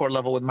appellate court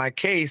level with my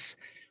case,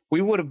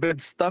 we would have been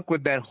stuck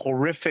with that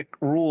horrific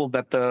rule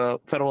that the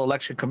Federal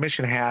Election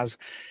Commission has,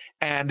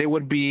 and it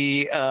would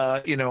be,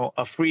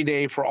 a free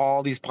day for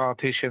all these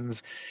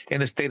politicians in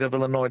the state of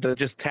Illinois to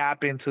just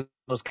tap into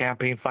those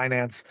campaign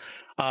finance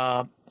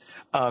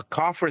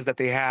coffers that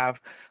they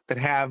have, that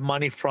have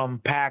money from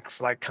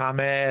PACs like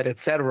ComEd, et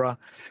cetera,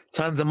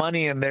 tons of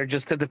money in there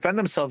just to defend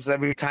themselves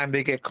every time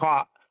they get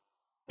caught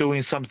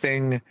doing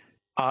something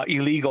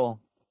illegal.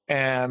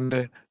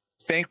 And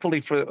thankfully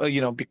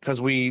because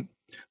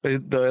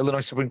the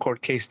Illinois Supreme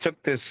Court case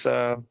took this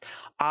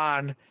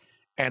on,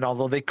 and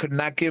although they could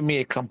not give me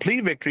a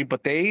complete victory,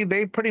 but they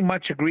pretty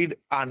much agreed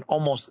on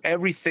almost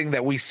everything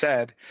that we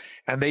said,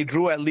 and they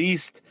drew at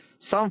least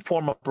some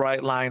form of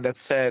bright line that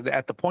said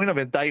at the point of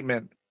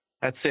indictment,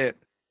 that's it.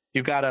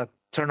 You got to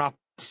turn off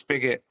the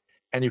spigot,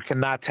 and you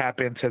cannot tap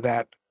into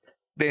that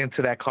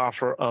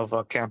coffer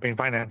of campaign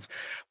finance.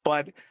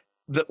 But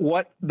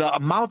the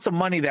amounts of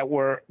money that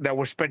were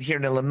spent here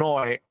in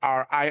Illinois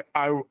are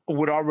I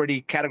would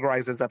already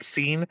categorize as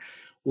obscene.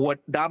 What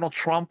Donald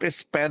Trump is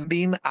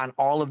spending on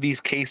all of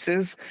these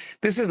cases,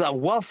 this is a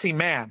wealthy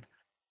man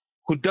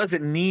who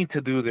doesn't need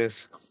to do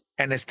this,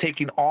 and is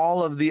taking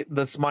all of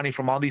this money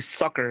from all these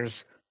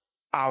suckers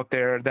out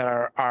there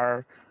that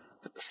are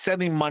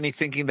sending money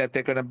thinking that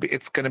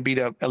it's gonna be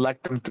to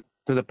elect them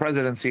to the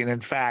presidency, and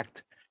in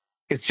fact,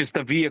 it's just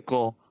a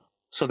vehicle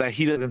so that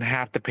he doesn't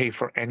have to pay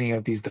for any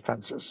of these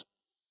defenses.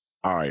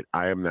 All right,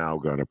 I am now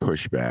going to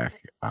push back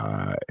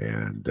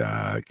and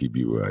give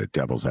you a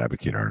devil's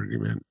advocate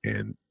argument,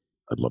 and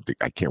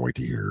I can't wait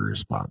to hear your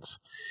response.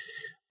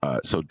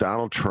 So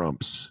Donald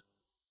Trump's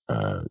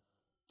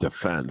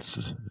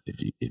defense,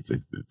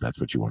 if that's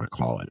what you want to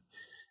call it,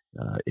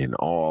 in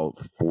all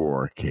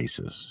 4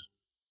 cases,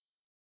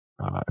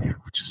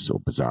 which is so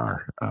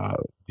bizarre.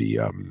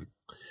 The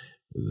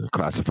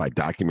classified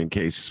document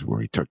case,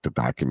 where he took the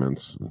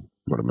documents and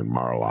put them in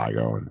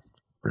Mar-a-Lago and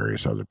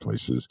various other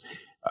places.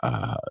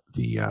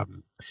 The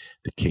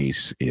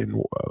case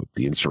in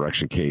the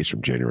insurrection case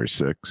from January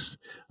 6th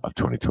of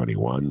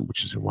 2021,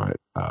 which is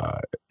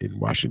in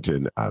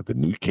Washington. The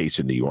new case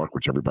in New York,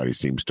 which everybody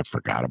seems to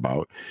forgot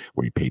about,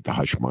 where he paid the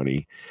hush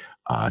money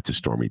to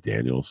Stormy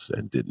Daniels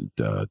and didn't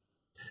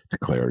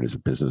declare it as a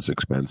business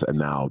expense. And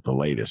now the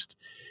latest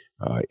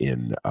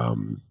in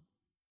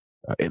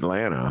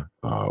Atlanta,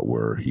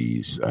 where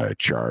he's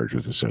charged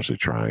with essentially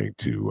trying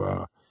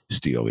to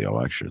steal the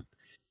election.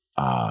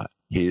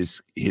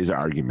 His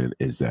argument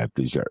is that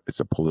it's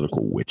a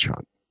political witch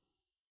hunt,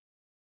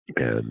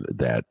 and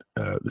that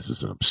this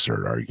is an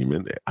absurd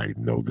argument. I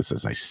know this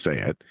as I say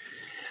it,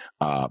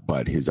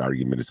 but his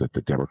argument is that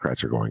the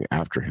Democrats are going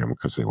after him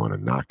because they want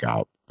to knock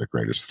out the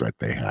greatest threat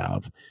they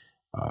have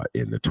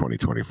in the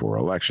 2024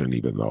 election,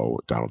 even though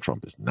Donald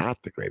Trump is not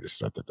the greatest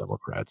threat the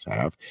Democrats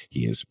have.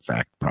 He is, in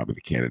fact, probably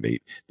the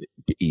candidate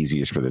the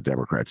easiest for the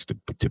Democrats to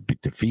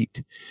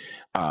defeat.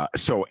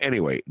 So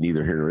anyway,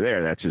 neither here nor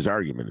there. That's his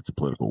argument. It's a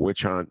political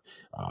witch hunt.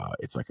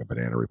 It's like a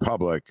banana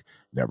republic.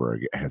 Never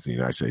has the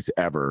United States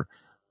ever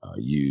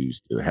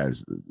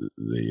has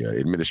the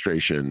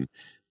administration,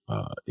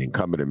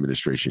 incumbent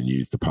administration,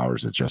 used the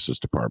powers of the Justice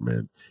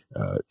Department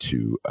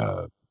to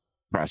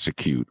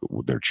prosecute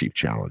their chief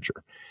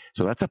challenger.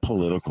 So that's a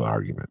political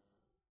argument.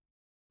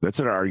 That's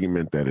an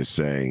argument that is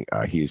saying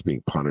he is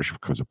being punished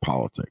because of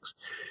politics.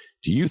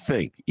 Do you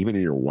think, even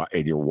in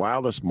your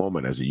wildest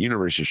moment as a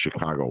University of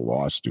Chicago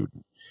law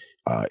student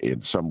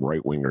in some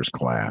right-wingers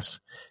class,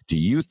 do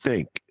you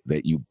think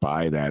that you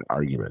buy that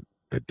argument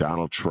that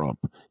Donald Trump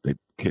that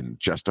can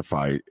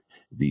justify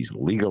these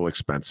legal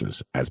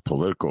expenses as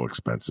political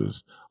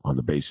expenses on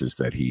the basis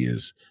that he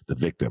is the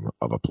victim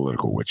of a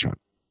political witch hunt?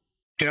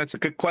 You know, it's a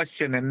good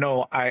question, and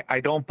no, I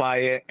don't buy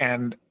it.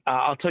 And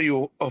I'll tell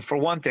you, for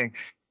one thing,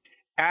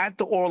 at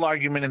the oral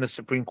argument in the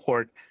Supreme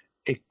Court,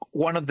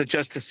 one of the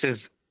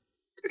justices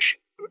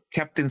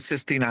kept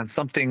insisting on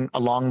something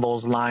along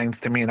those lines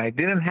to me, and I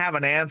didn't have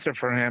an answer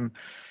for him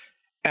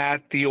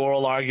at the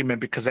oral argument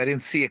because I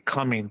didn't see it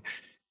coming.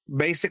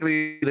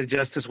 Basically, the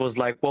justice was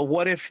like, well,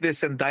 what if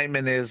this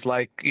indictment is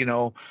like,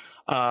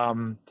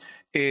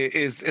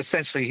 is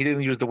essentially, he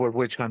didn't use the word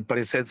witch hunt, but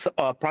he said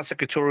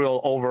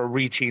prosecutorial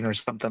overreaching or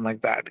something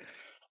like that.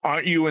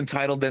 Aren't you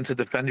entitled then to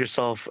defend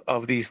yourself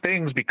of these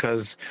things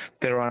because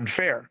they're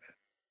unfair?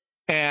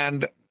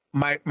 And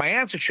my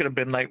answer should have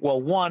been like,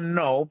 well, one,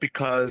 no,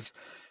 because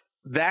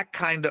that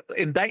kind of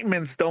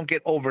indictments don't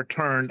get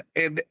overturned.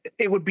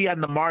 It would be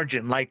on the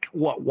margin. Like,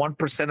 what,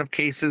 1% of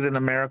cases in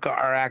America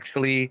are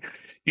actually,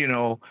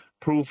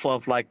 proof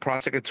of like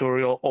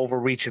prosecutorial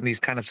overreach in these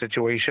kind of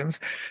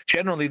situations.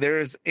 Generally, there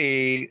is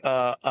a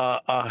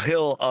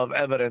hill of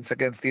evidence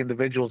against the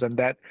individuals, and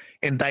that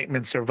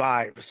indictment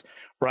survives,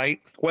 right?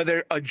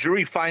 Whether a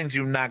jury finds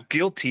you not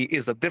guilty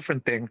is a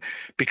different thing,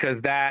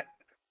 because that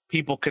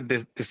people could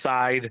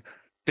decide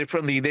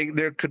differently.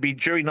 There could be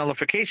jury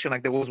nullification,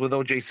 like there was with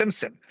O.J.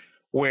 Simpson,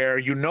 where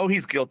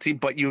he's guilty,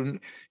 but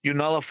you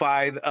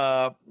nullified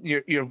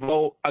your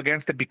vote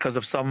against it because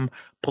of some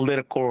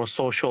political or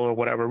social or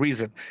whatever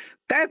reason.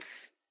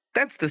 That's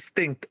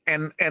distinct,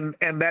 and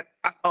that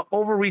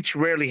overreach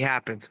rarely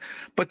happens.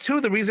 But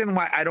two, the reason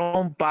why I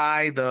don't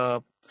buy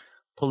the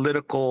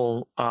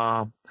political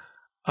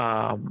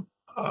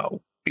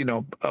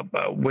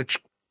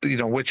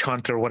witch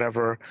hunt or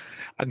whatever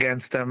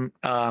against them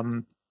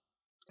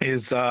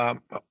is oh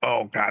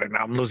God, and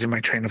I'm losing my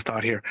train of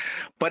thought here.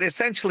 But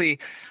essentially,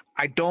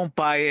 I don't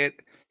buy it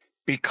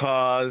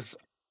because,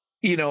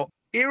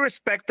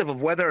 irrespective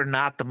of whether or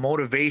not the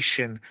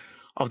motivation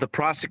of the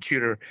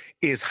prosecutor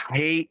is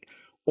hate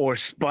or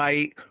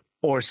spite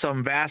or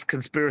some vast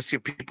conspiracy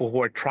of people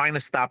who are trying to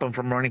stop him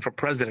from running for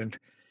president,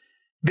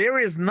 there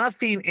is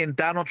nothing in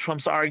Donald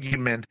Trump's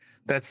argument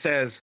that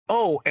says,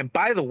 oh, and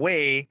by the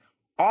way,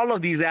 all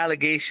of these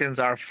allegations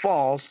are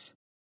false.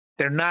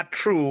 They're not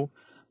true.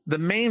 The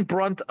main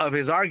brunt of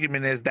his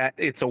argument is that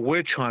it's a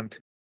witch hunt.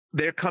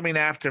 They're coming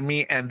after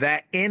me, and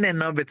that in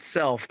and of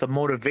itself, the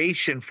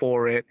motivation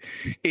for it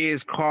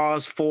is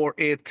cause for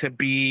it to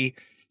be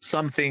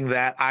something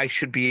that I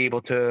should be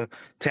able to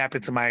tap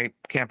into my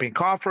campaign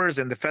coffers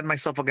and defend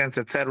myself against,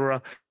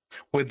 etc.,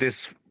 with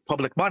this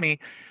public money.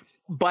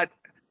 But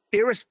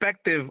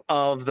irrespective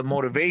of the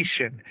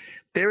motivation,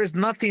 there is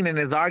nothing in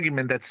his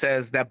argument that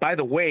says that, by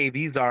the way,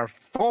 these are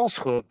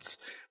falsehoods.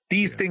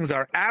 These things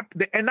are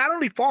and not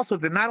only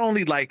falsehoods, and not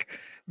only like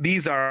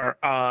these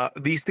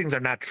things are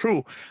not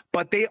true,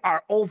 but they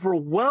are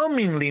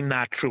overwhelmingly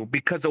not true,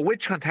 because a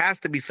witch hunt has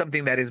to be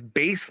something that is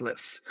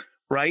baseless,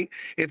 right?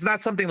 It's not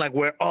something like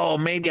where, oh,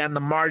 maybe on the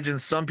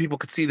margins, some people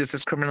could see this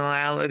as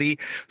criminality,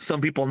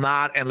 some people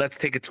not, and let's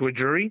take it to a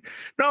jury.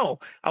 No,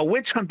 a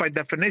witch hunt by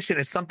definition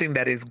is something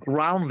that is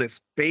groundless,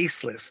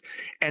 baseless,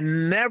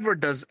 and never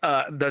does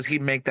he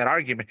make that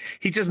argument.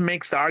 He just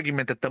makes the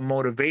argument that the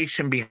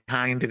motivation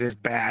behind it is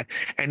bad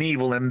and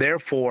evil, and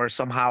therefore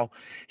somehow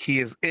he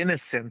is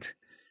innocent.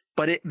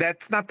 But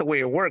that's not the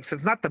way it works.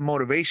 It's not the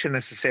motivation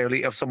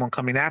necessarily of someone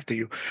coming after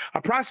you.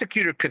 A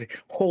prosecutor could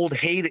hold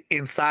hate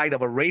inside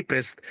of a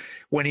rapist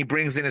when he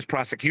brings in his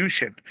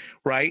prosecution,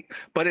 right?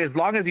 But as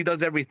long as he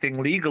does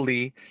everything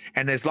legally,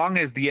 and as long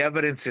as the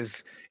evidence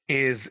is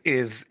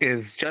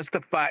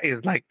justified,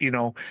 is like,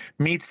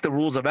 meets the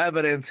rules of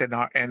evidence,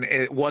 and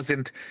it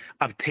wasn't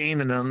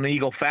obtained in an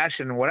illegal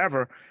fashion or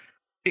whatever.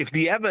 If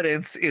the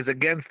evidence is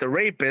against the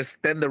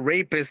rapist, then the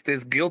rapist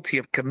is guilty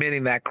of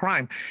committing that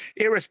crime,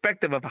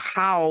 irrespective of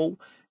how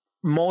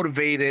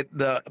motivated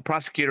the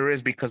prosecutor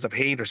is because of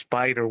hate or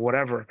spite or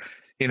whatever.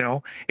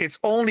 It's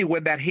only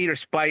when that hate or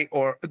spite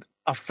or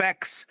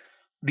affects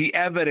the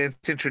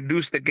evidence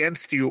introduced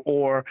against you,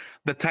 or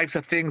the types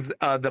of things,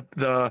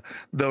 the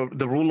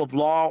rule of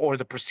law or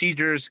the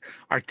procedures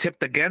are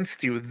tipped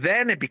against you,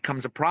 then it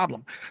becomes a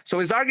problem. So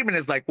his argument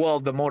is like, well,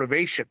 the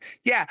motivation.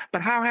 Yeah,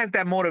 but how has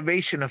that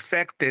motivation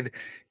affected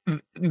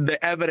the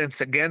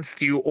evidence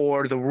against you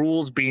or the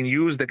rules being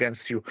used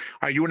against you?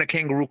 Are you in a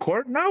kangaroo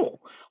court? No.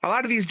 A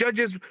lot of these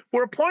judges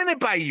were appointed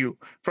by you,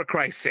 for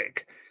Christ's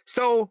sake.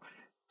 So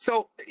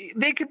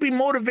they could be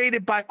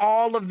motivated by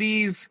all of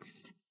these,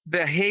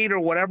 the hate or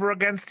whatever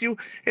against you.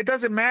 It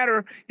doesn't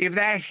matter if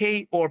that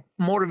hate or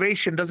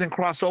motivation doesn't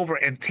cross over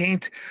and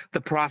taint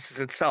the process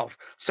itself.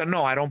 So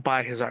no, I don't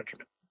buy his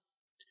argument.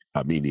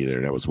 Me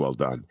neither. That was well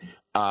done.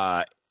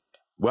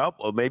 Well,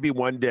 maybe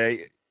one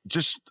day,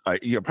 just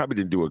probably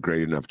didn't do a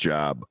great enough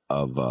job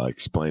of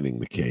explaining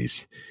the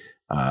case.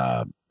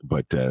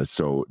 But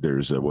so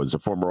was a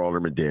former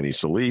alderman, Danny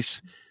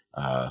Solis,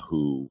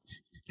 who,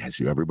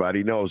 as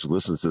everybody knows, who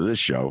listens to this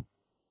show,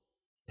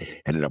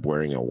 ended up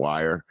wearing a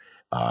wire.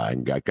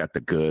 And got the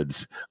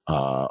goods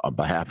on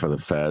behalf of the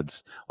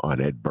feds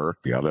on Ed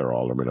Burke, the other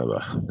alderman of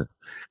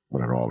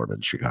in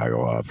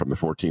Chicago, from the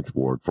 14th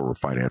Ward, former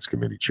Finance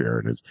Committee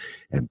chair,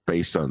 and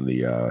based on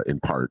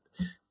in part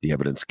the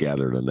evidence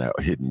gathered on that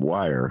hidden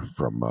wire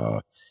from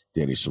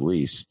Danny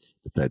Solis,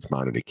 the feds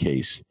mounted a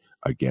case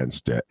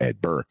against Ed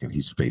Burke, and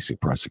he's facing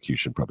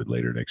prosecution probably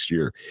later next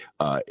year.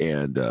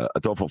 And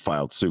Adolfo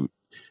filed suit,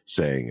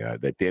 saying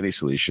that Danny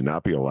Solis should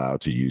not be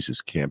allowed to use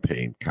his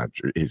campaign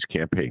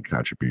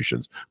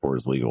contributions for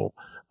his legal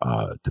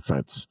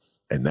defense,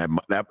 and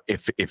that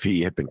if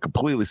he had been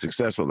completely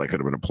successful, that could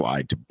have been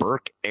applied to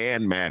Burke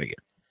and Madigan.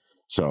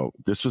 So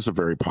this was a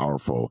very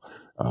powerful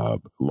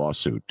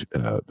lawsuit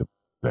that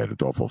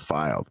Adolfo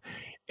filed,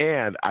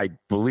 and I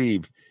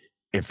believe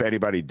if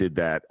anybody did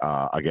that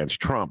against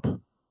Trump,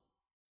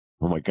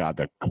 oh my God,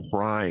 the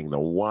crying, the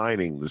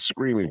whining, the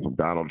screaming from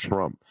Donald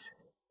Trump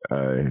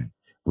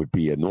would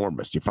be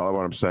enormous. Do you follow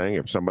what I'm saying?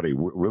 If somebody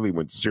really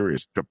went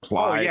serious to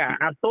apply. Oh, yeah,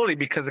 absolutely.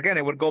 Because again,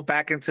 it would go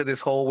back into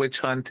this whole witch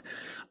hunt,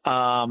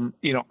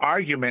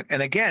 argument.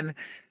 And again,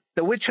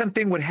 the witch hunt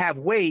thing would have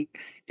weight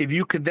if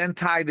you could then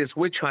tie this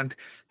witch hunt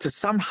to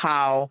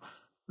somehow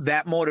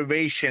that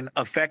motivation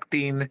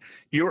affecting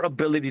your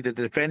ability to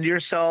defend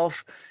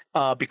yourself,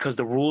 because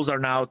the rules are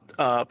now,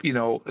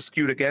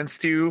 skewed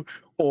against you,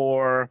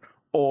 or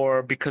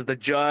because the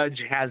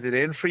judge has it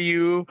in for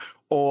you,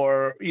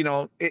 or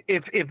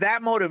if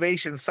that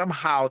motivation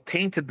somehow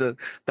tainted the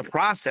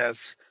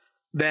process,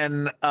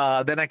 then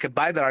I could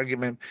buy the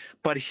argument.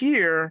 But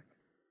here,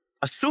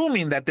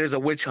 assuming that there's a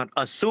witch hunt,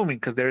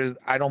 because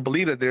I don't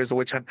believe that there's a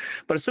witch hunt,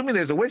 but assuming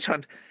there's a witch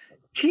hunt,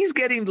 he's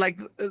getting like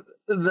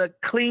the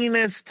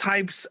cleanest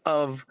types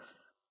of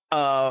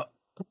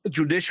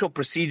judicial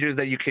procedures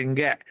that you can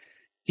get.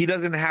 He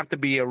doesn't have to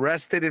be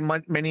arrested in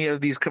many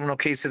of these criminal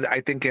cases. I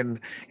think in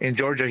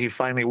Georgia, he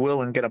finally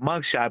will and get a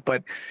mugshot,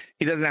 but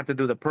he doesn't have to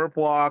do the perp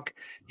walk.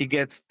 He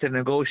gets to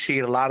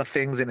negotiate a lot of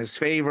things in his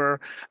favor.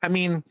 I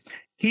mean,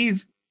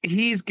 he's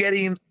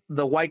getting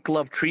the white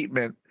glove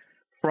treatment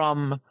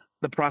from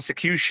the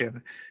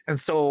prosecution. And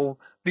so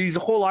these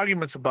whole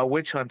arguments about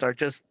witch hunt are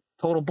just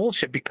total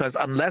bullshit, because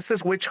unless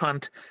this witch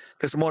hunt,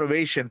 this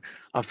motivation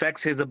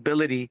affects his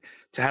ability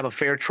to have a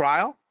fair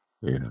trial,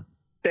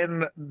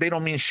 then they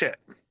don't mean shit.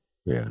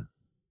 Yeah.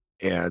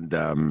 And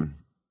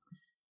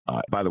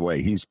by the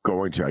way, he's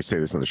going to, I say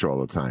this on the show all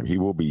the time, he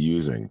will be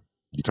using,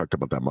 you talked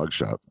about that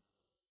mugshot,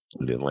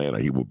 in Atlanta.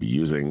 He will be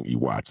using, you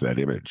watch that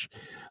image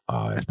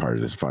as part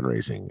of this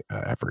fundraising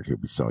effort. He'll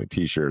be selling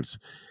T-shirts,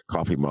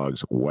 coffee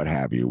mugs, what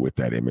have you, with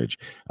that image.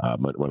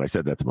 When I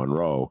said that to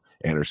Monroe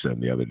Anderson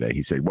the other day,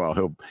 he said, "Well,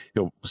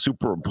 he'll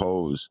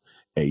superimpose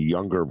a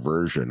younger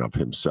version of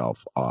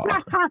himself." Oh,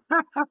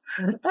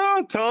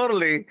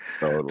 totally.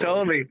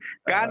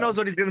 God knows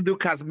what he's gonna do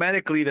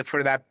cosmetically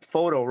for that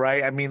photo,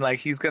 right? I mean, like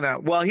he'll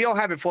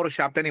have it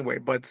photoshopped anyway,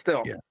 but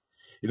still. Yeah.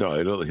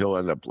 He'll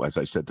end up, as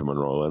I said to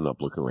Monroe, he'll end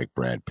up looking like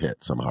Brad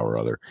Pitt somehow or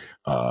other,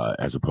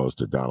 as opposed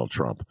to Donald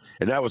Trump.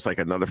 And that was like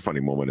another funny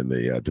moment in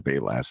the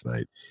debate last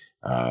night,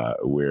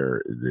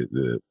 where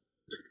the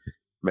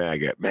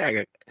MAGA,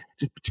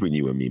 just between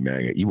you and me,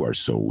 MAGA, you are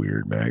so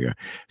weird, MAGA.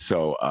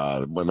 So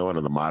when one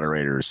of the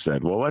moderators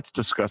said, "Well, let's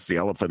discuss the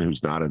elephant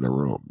who's not in the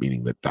room,"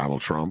 meaning that Donald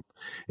Trump,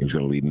 he was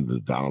going to lead into the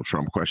Donald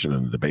Trump question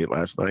in the debate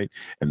last night,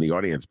 and the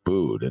audience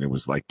booed. And it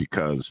was like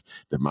because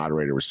the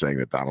moderator was saying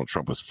that Donald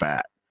Trump was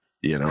fat.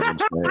 You know what I'm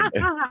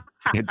saying?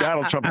 And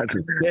Donald Trump has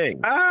his thing.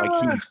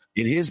 Like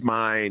in his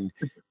mind,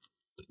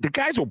 the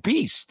guy's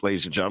obese,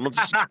 ladies and gentlemen.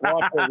 Just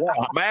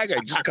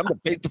MAGA, just come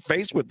to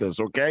face with this,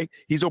 okay?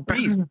 He's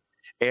obese.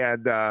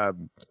 And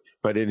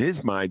but in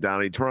his mind,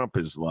 Donald Trump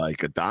is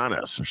like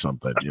Adonis or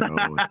something, you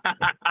know.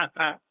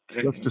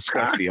 Let's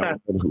discuss the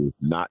elephant who is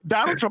not.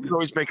 Donald Trump is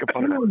always making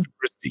fun of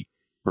Christie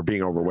for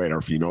being overweight. I don't know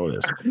if you know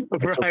this.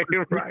 Right.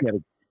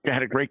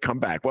 Had a great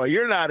comeback. Well,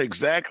 you're not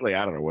exactly,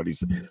 I don't know what he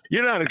said.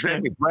 You're not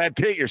exactly Brad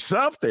Pitt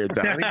yourself there,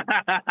 Donnie.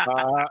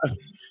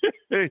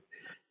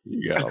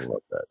 You gotta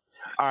love that.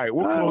 All right,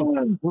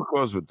 we'll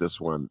close with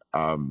this one.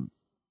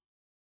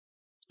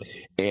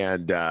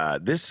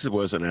 This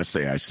was an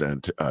essay I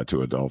sent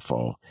to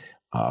Adolfo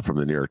from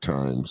the New York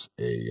Times,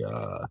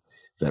 that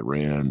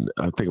ran,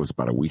 I think it was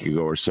about a week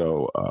ago or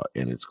so,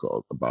 and it's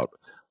called about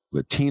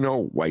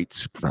Latino white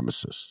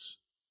supremacists.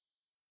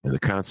 And the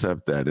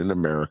concept that in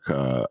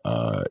America,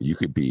 you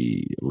could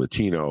be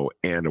Latino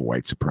and a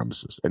white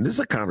supremacist. And this is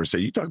a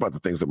conversation. You talk about the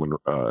things that when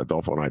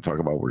Adolfo and I talk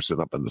about, we're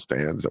sitting up in the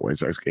stands at White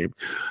Sox game.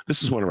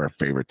 This is one of our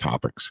favorite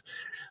topics,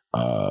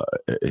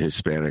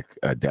 Hispanic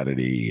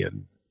identity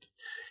and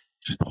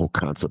just the whole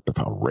concept of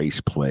how race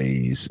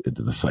plays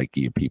into the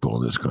psyche of people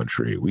in this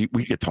country. We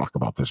could talk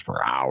about this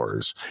for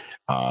hours,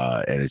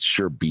 and it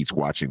sure beats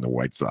watching the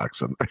White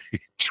Sox and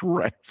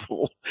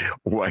dreadful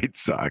White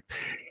Sox.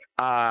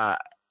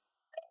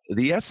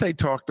 The essay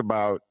talked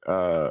about,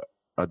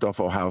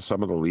 Adolfo, how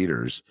some of the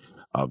leaders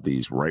of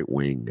these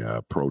right-wing,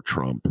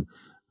 pro-Trump,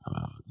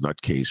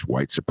 nutcase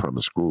white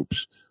supremacist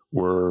groups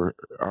are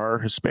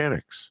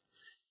Hispanics,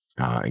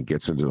 and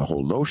gets into the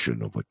whole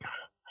notion of like,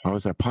 how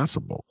is that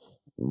possible?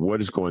 What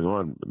is going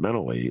on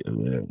mentally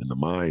in the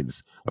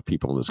minds of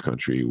people in this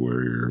country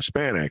where you're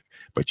Hispanic,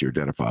 but you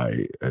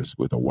identify as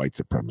with a white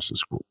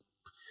supremacist group?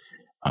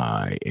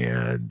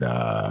 And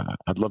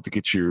I'd love to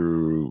get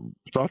your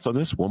thoughts on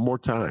this one more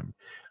time.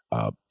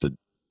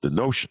 The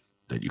notion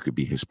that you could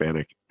be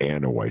Hispanic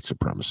and a white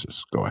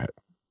supremacist. Go ahead.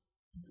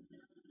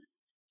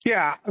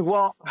 Yeah,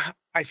 well,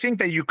 I think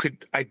that you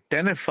could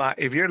identify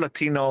if you're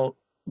Latino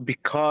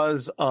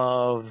because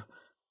of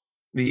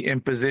the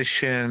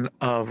imposition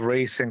of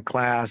race and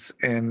class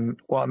in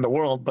the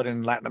world, but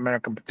in Latin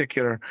America in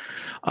particular,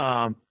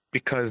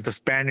 because the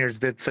Spaniards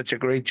did such a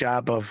great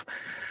job of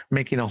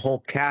making a whole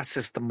caste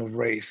system of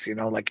race. You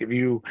know, like if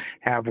you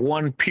have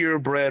one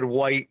purebred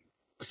white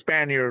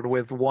Spaniard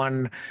with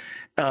one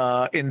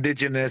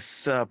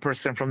indigenous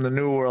person from the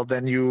New World,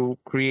 then you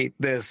create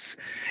this.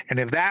 And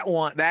if that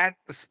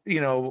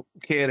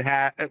kid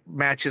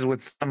matches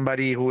with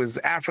somebody who is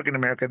African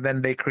American,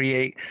 then they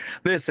create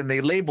this, and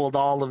they labeled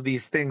all of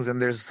these things.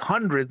 And there's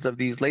hundreds of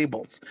these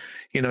labels.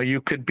 You know, you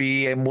could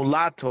be a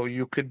mulatto,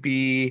 you could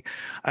be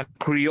a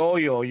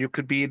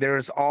criollo,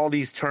 there's all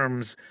these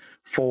terms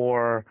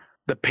for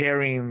the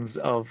pairings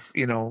of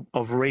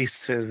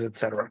races,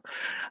 etc.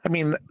 I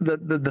mean,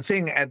 the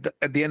thing at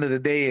the end of the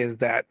day is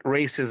that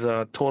race is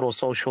a total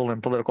social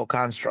and political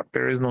construct.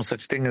 There is no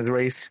such thing as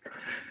race.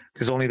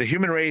 There's only the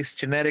human race.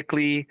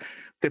 Genetically,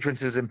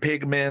 differences in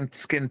pigment,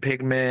 skin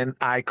pigment,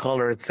 eye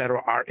color,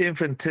 etc., are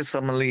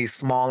infinitesimally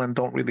small and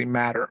don't really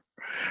matter,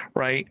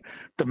 right?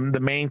 The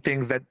main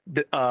things that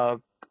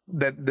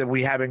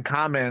we have in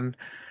common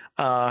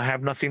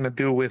have nothing to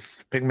do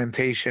with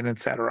pigmentation,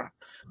 etc.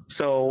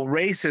 So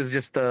race is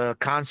just a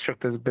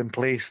construct that's been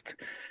placed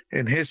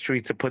in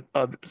history to put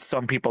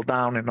some people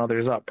down and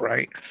others up,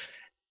 right?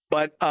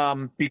 But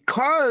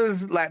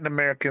because Latin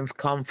Americans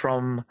come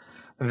from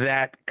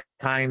that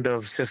kind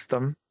of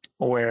system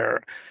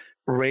where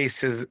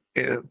race is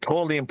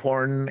totally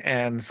important,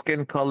 and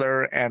skin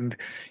color, and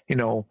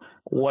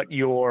what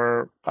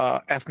your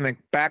ethnic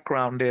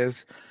background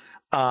is,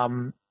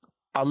 a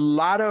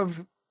lot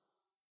of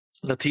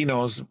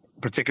Latinos,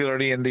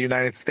 particularly in the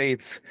United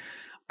States,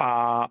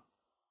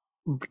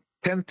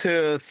 tend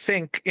to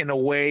think in a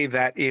way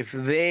that if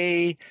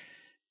they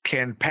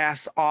can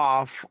pass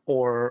off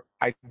or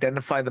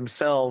identify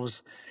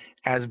themselves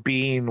as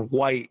being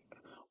white,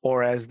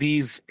 or as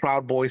these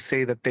Proud Boys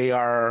say that they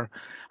are,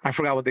 I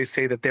forgot what they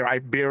say, that they're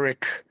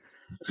Iberic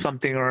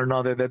something or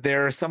another, that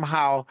they're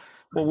somehow,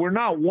 well, we're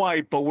not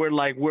white, but we're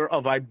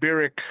of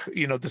Iberic,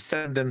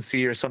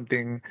 descendancy or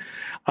something.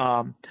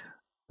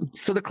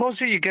 So the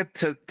closer you get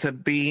to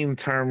being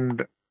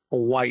termed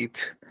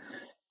white,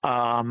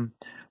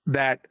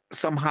 that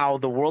somehow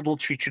the world will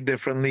treat you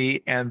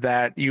differently, and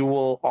that you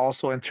will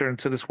also enter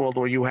into this world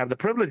where you have the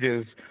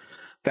privileges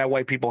that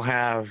white people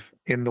have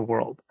in the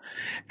world.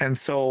 And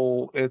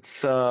so it's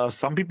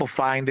some people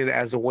find it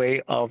as a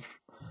way of,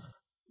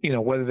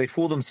 whether they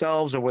fool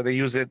themselves or whether they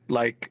use it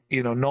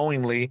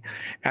knowingly,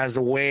 as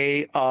a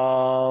way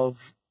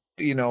of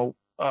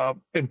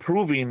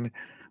improving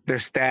their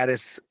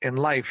status in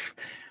life.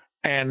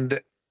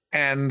 And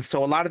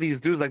so a lot of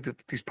these dudes, like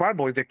these Proud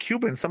Boys, they're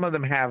Cuban. Some of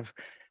them have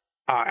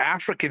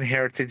African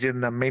heritage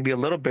in them, maybe a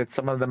little bit,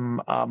 some of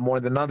them more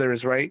than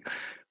others, right?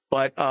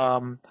 But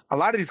a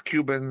lot of these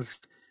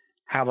Cubans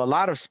have a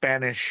lot of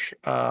Spanish,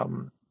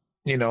 descendancy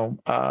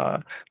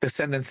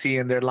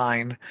in their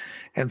line.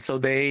 And so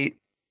they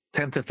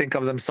tend to think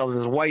of themselves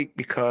as white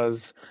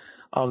because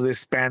of this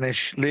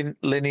Spanish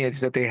lineage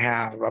that they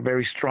have, a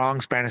very strong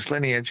Spanish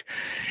lineage.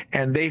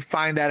 And they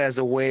find that as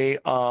a way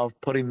of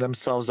putting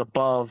themselves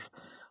above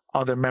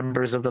other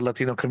members of the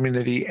Latino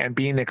community and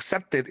being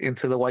accepted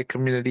into the white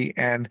community,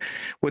 and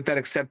with that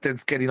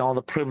acceptance, getting all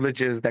the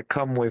privileges that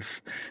come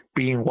with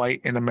being white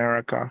in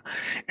America.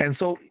 And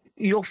so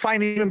you'll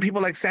find even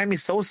people like Sammy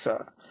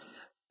Sosa,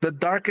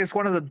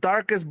 one of the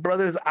darkest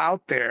brothers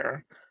out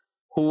there,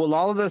 who will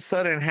all of a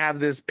sudden have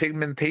this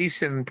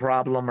pigmentation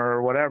problem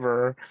or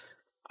whatever,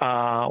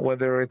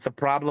 whether it's a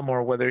problem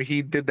or whether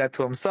he did that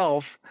to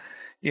himself.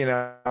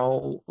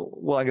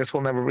 Well, I guess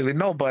we'll never really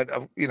know, but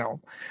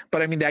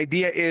I mean, the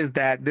idea is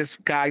that this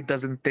guy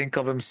doesn't think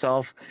of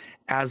himself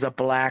as a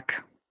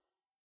black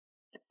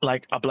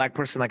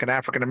person, like an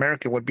African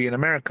American would be in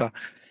America.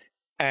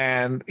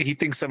 And he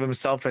thinks of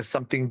himself as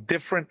something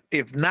different,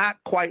 if not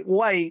quite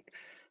white,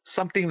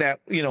 something that,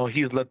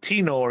 he's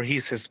Latino or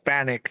he's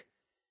Hispanic,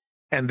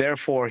 and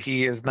therefore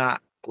he is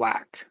not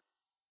black.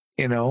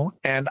 And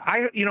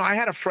I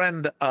had a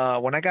friend,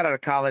 when I got out of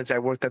college, I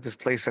worked at this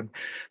place, and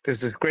there's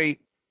this great,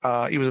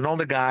 he was an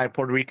older guy,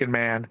 Puerto Rican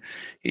man,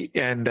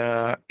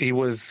 and he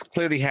was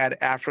clearly had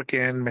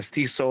African,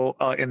 mestizo,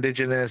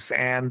 indigenous,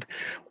 and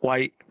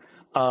white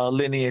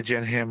lineage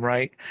in him,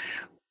 right?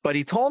 But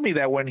he told me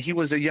that when he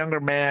was a younger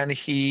man,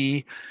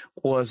 he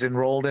was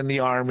enrolled in the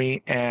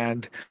army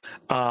and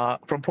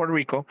from Puerto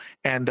Rico,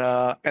 and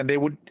they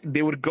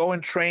would go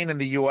and train in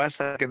the U.S.,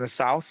 like in the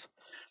South,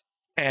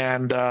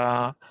 and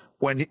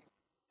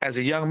as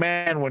a young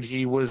man, when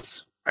he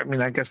was,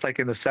 I guess like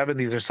in the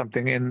 70s or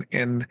something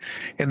in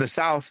the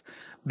South,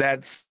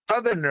 that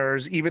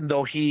Southerners, even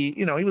though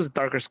he was a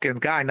darker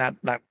skinned guy, not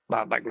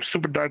like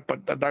super dark, but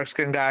a dark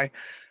skinned guy,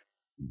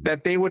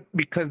 that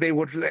because they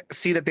would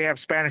see that they have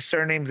Spanish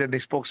surnames and they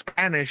spoke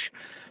Spanish,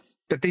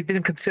 that they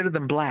didn't consider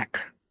them black.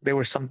 They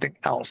were something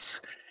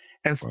else.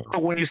 And so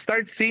when you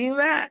start seeing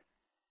that,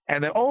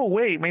 and then, oh,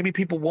 wait, maybe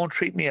people won't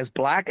treat me as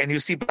black, and you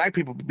see black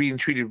people being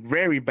treated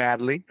very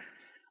badly,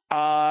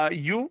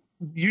 you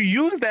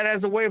use that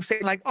as a way of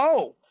saying, like,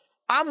 oh,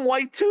 I'm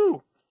white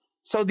too.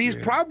 So these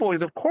Proud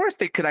Boys, of course,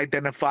 they could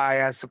identify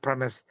as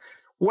supremacists.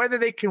 Whether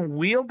they can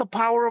wield the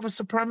power of a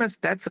supremacist,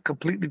 that's a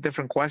completely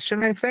different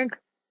question, I think.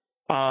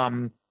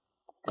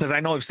 Because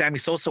I know if Sammy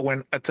Sosa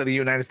went to the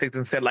United States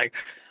and said, like,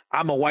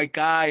 I'm a white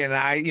guy and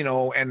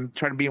and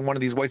try to be in one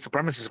of these white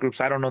supremacist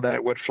groups, I don't know that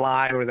it would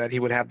fly or that he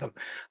would have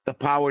the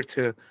power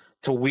to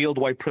wield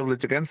white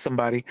privilege against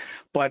somebody.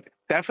 But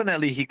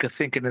definitely he could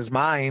think in his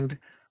mind,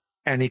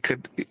 and he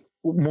could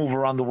move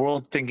around the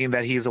world thinking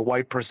that he's a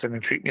white person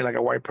and treat me like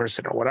a white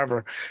person or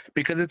whatever,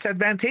 because it's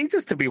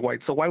advantageous to be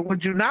white. So why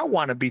would you not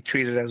want to be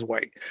treated as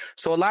white?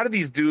 So a lot of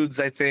these dudes,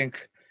 I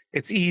think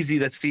it's easy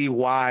to see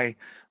why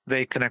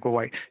they connect with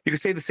white. You can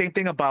say the same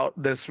thing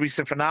about this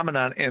recent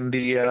phenomenon in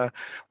the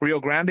Rio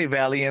Grande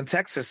Valley in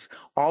Texas.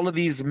 All of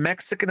these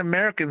Mexican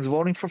Americans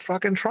voting for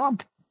fucking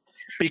Trump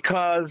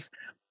because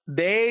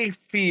they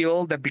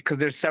feel that because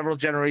there's several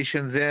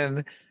generations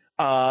in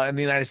the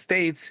United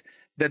States,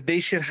 that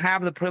they should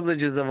have the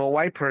privileges of a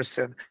white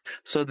person.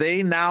 So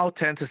they now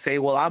tend to say,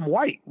 well, I'm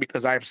white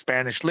because I have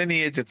Spanish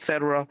lineage,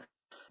 etc.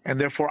 And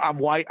therefore I'm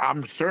white.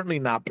 I'm certainly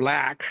not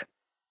black.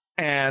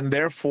 And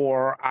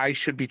therefore I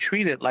should be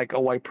treated like a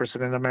white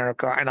person in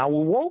America. And I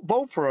will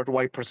vote for a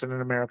white person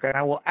in America. And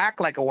I will act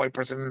like a white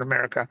person in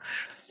America.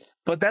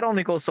 But that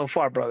only goes so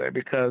far, brother,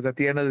 because at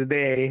the end of the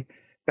day,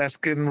 that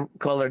skin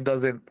color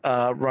doesn't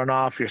run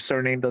off. Your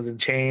surname doesn't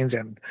change.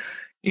 And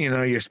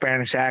your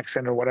Spanish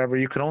accent or whatever,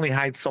 you can only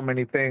hide so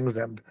many things,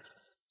 and at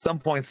some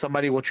point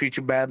somebody will treat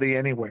you badly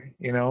anyway,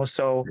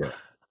 so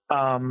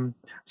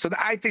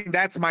I think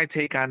that's my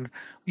take on,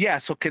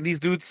 so can these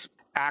dudes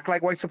act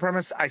like white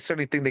supremacists? I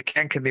certainly think they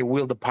can they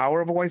wield the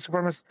power of a white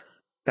supremacist?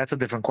 That's a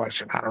different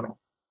question. I don't know.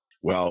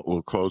 Well,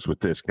 we'll close with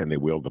this. Can they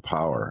wield the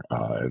power?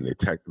 And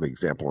the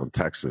example in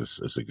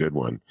Texas is a good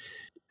one.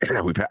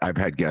 I've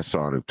had guests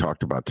on who've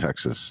talked about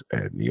Texas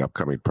and the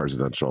upcoming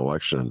presidential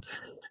election,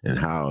 and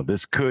how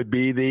this could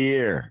be the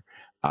year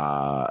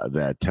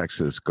that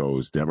Texas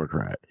goes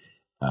Democrat.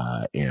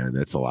 And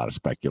it's a lot of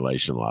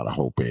speculation, a lot of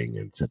hoping,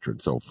 et cetera,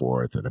 and so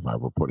forth. And if I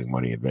were putting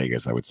money in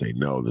Vegas, I would say,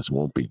 no, this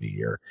won't be the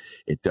year.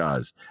 It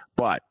does.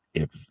 But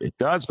if it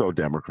does go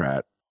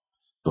Democrat,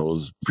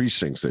 those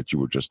precincts that you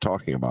were just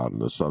talking about in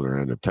the southern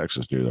end of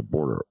Texas near the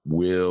border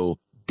will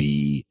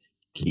be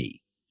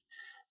key.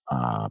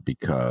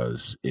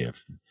 Because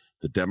if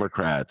the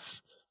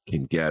Democrats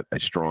can get a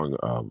strong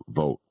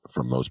vote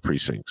from those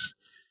precincts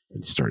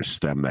and start to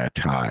stem that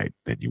tide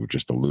that you were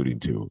just alluding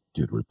to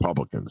the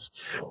Republicans,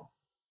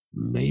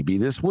 maybe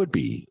this would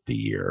be the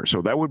year.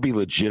 So that would be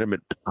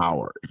legitimate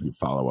power, if you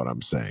follow what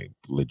I'm saying.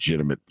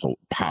 Legitimate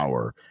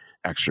power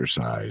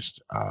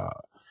exercised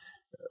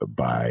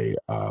by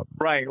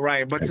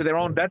right, but to their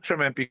own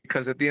detriment,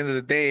 because at the end of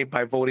the day,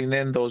 by voting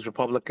in those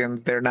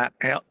Republicans, they're not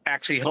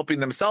actually helping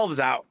themselves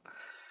out.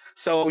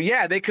 So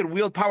yeah, they could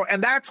wield power,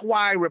 and that's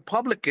why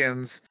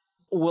Republicans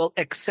will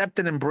accept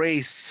and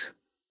embrace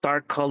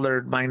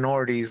dark-colored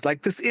minorities,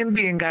 like this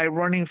Indian guy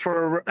running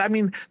for. I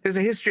mean, there's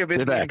a history of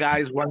Indian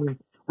guys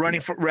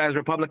running for as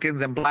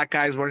Republicans and black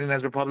guys running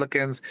as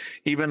Republicans,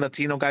 even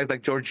Latino guys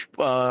like George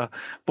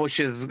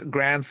Bush's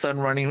grandson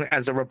running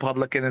as a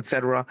Republican,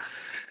 etc.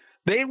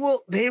 They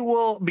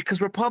will, because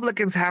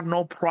Republicans have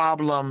no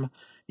problem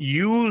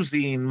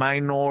using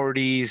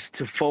minorities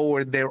to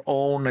forward their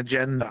own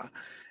agenda.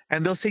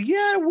 And they'll say,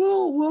 yeah,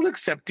 we'll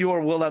accept you, or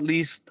we'll at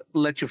least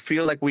let you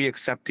feel like we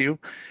accept you.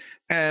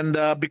 And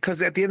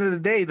because at the end of the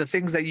day, the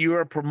things that you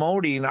are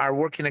promoting are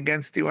working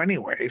against you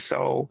anyway.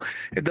 So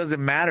it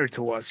doesn't matter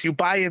to us. You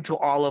buy into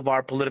all of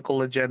our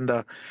political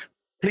agenda.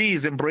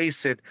 Please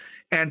embrace it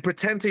and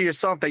pretend to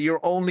yourself that you're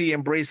only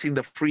embracing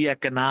the free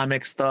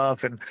economic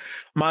stuff. And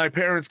my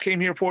parents came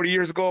here 40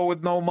 years ago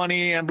with no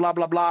money and blah,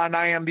 blah, blah. And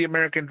I am the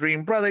American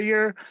dream. Brother,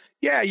 you're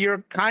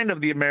kind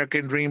of the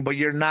American dream, but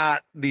you're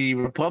not the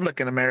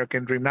Republican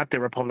American dream, not the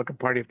Republican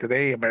Party of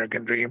today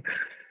American dream.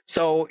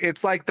 So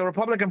it's like the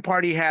Republican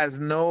Party has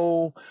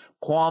no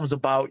qualms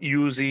about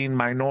using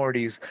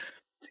minorities.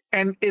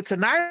 And it's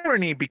an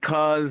irony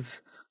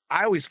because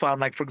I always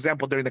found, like, for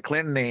example, during the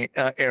Clinton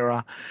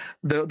era,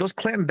 those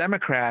Clinton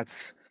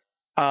Democrats,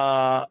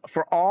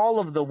 for all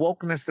of the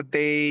wokeness that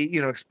they,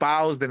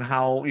 espoused and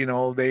how,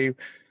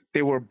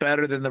 they were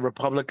better than the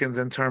Republicans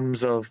in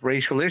terms of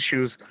racial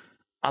issues,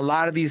 a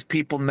lot of these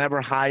people never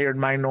hired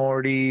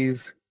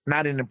minorities,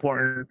 not in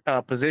important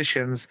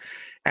positions,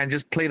 and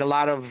just played a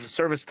lot of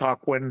service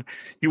talk. When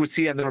you would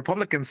see on the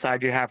Republican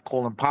side, you have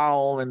Colin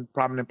Powell in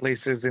prominent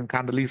places, and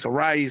Condoleezza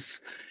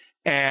Rice,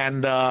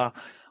 and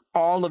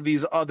all of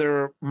these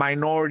other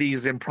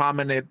minorities in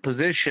prominent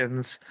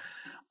positions,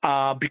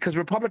 because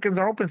Republicans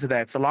are open to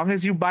that. So long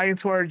as you buy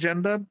into our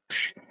agenda,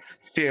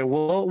 yeah,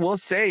 we'll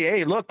say,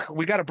 hey, look,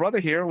 we got a brother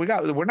here. We're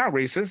not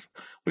racist.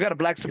 We got a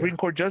black Supreme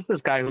Court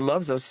justice guy who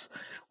loves us.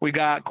 We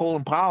got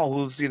Colin Powell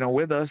who's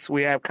with us.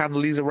 We have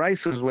Condoleezza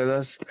Rice who's with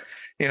us.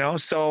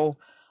 So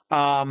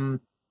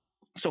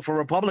for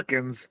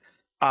Republicans,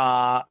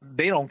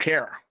 they don't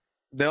care.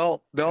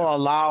 They'll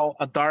allow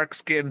a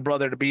dark-skinned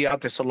brother to be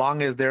out there so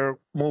long as they're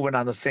moving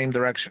on the same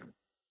direction.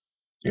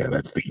 Yeah,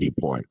 that's the key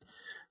point.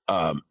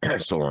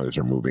 So long as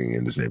they're moving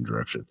in the same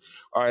direction.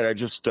 All right,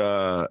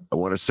 I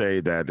want to say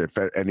that if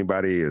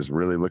anybody is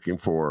really looking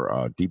for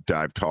a deep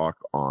dive talk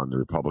on the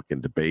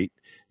Republican debate,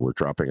 we're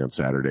dropping on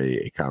Saturday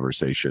a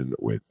conversation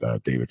with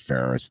David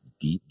Ferris.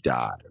 Deep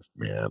dive,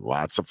 man,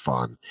 lots of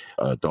fun.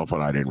 Adolfo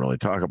and I didn't really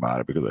talk about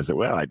it because I said,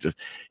 well, I just,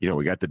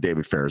 we got the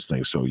David Ferris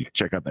thing, so you can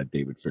check out that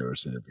David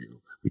Ferris interview.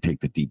 We take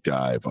the deep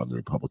dive on the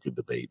Republican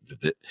debate.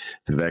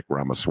 Vivek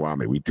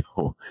Ramaswamy, we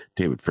do.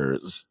 David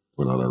Ferris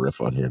went on a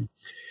riff on him.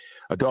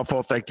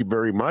 Adolfo, thank you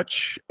very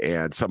much.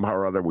 And somehow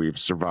or other, we've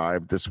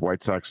survived this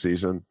White Sox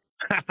season.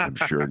 I'm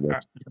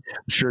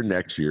sure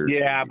next year.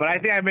 Yeah, but I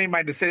think I made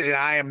my decision.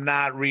 I am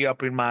not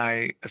re-upping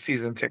my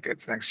season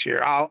tickets next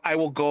year. I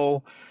will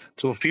go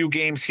to a few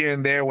games here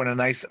and there when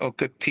a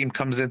good team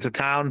comes into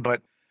town.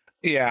 But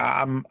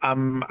yeah,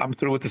 I'm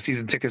through with the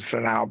season tickets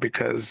for now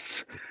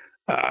because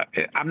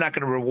I'm not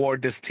going to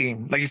reward this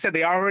team. Like you said,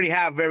 they already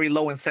have very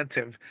low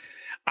incentive.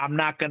 I'm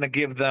not going to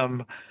give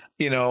them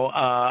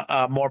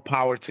more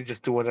power to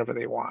just do whatever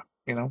they want,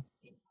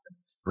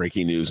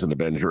 Breaking news on the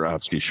Ben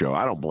Joravsky Show.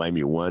 I don't blame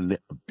you one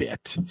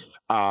bit.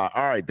 All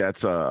right,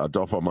 that's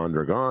Adolfo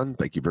Mondragon.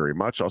 Thank you very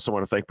much. Also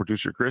want to thank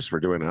producer Chris for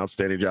doing an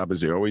outstanding job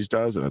as he always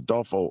does. And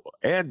Adolfo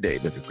and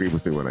David agree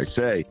with me when I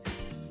say,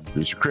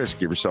 producer Chris,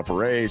 give yourself a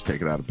raise,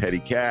 take it out of petty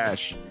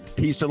cash.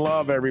 Peace and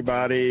love,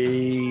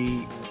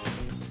 everybody.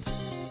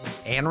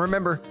 And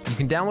remember, you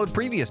can download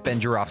previous Ben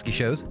Joravsky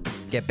shows,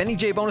 get Benny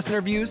J bonus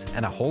interviews,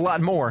 and a whole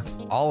lot more,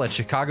 all at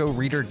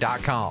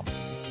chicagoreader.com.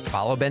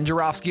 Follow Ben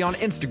Joravsky on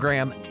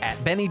Instagram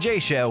at Benny J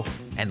Show,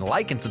 and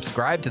like and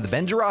subscribe to The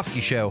Ben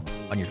Joravsky Show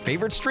on your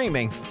favorite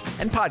streaming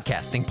and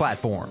podcasting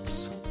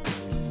platforms.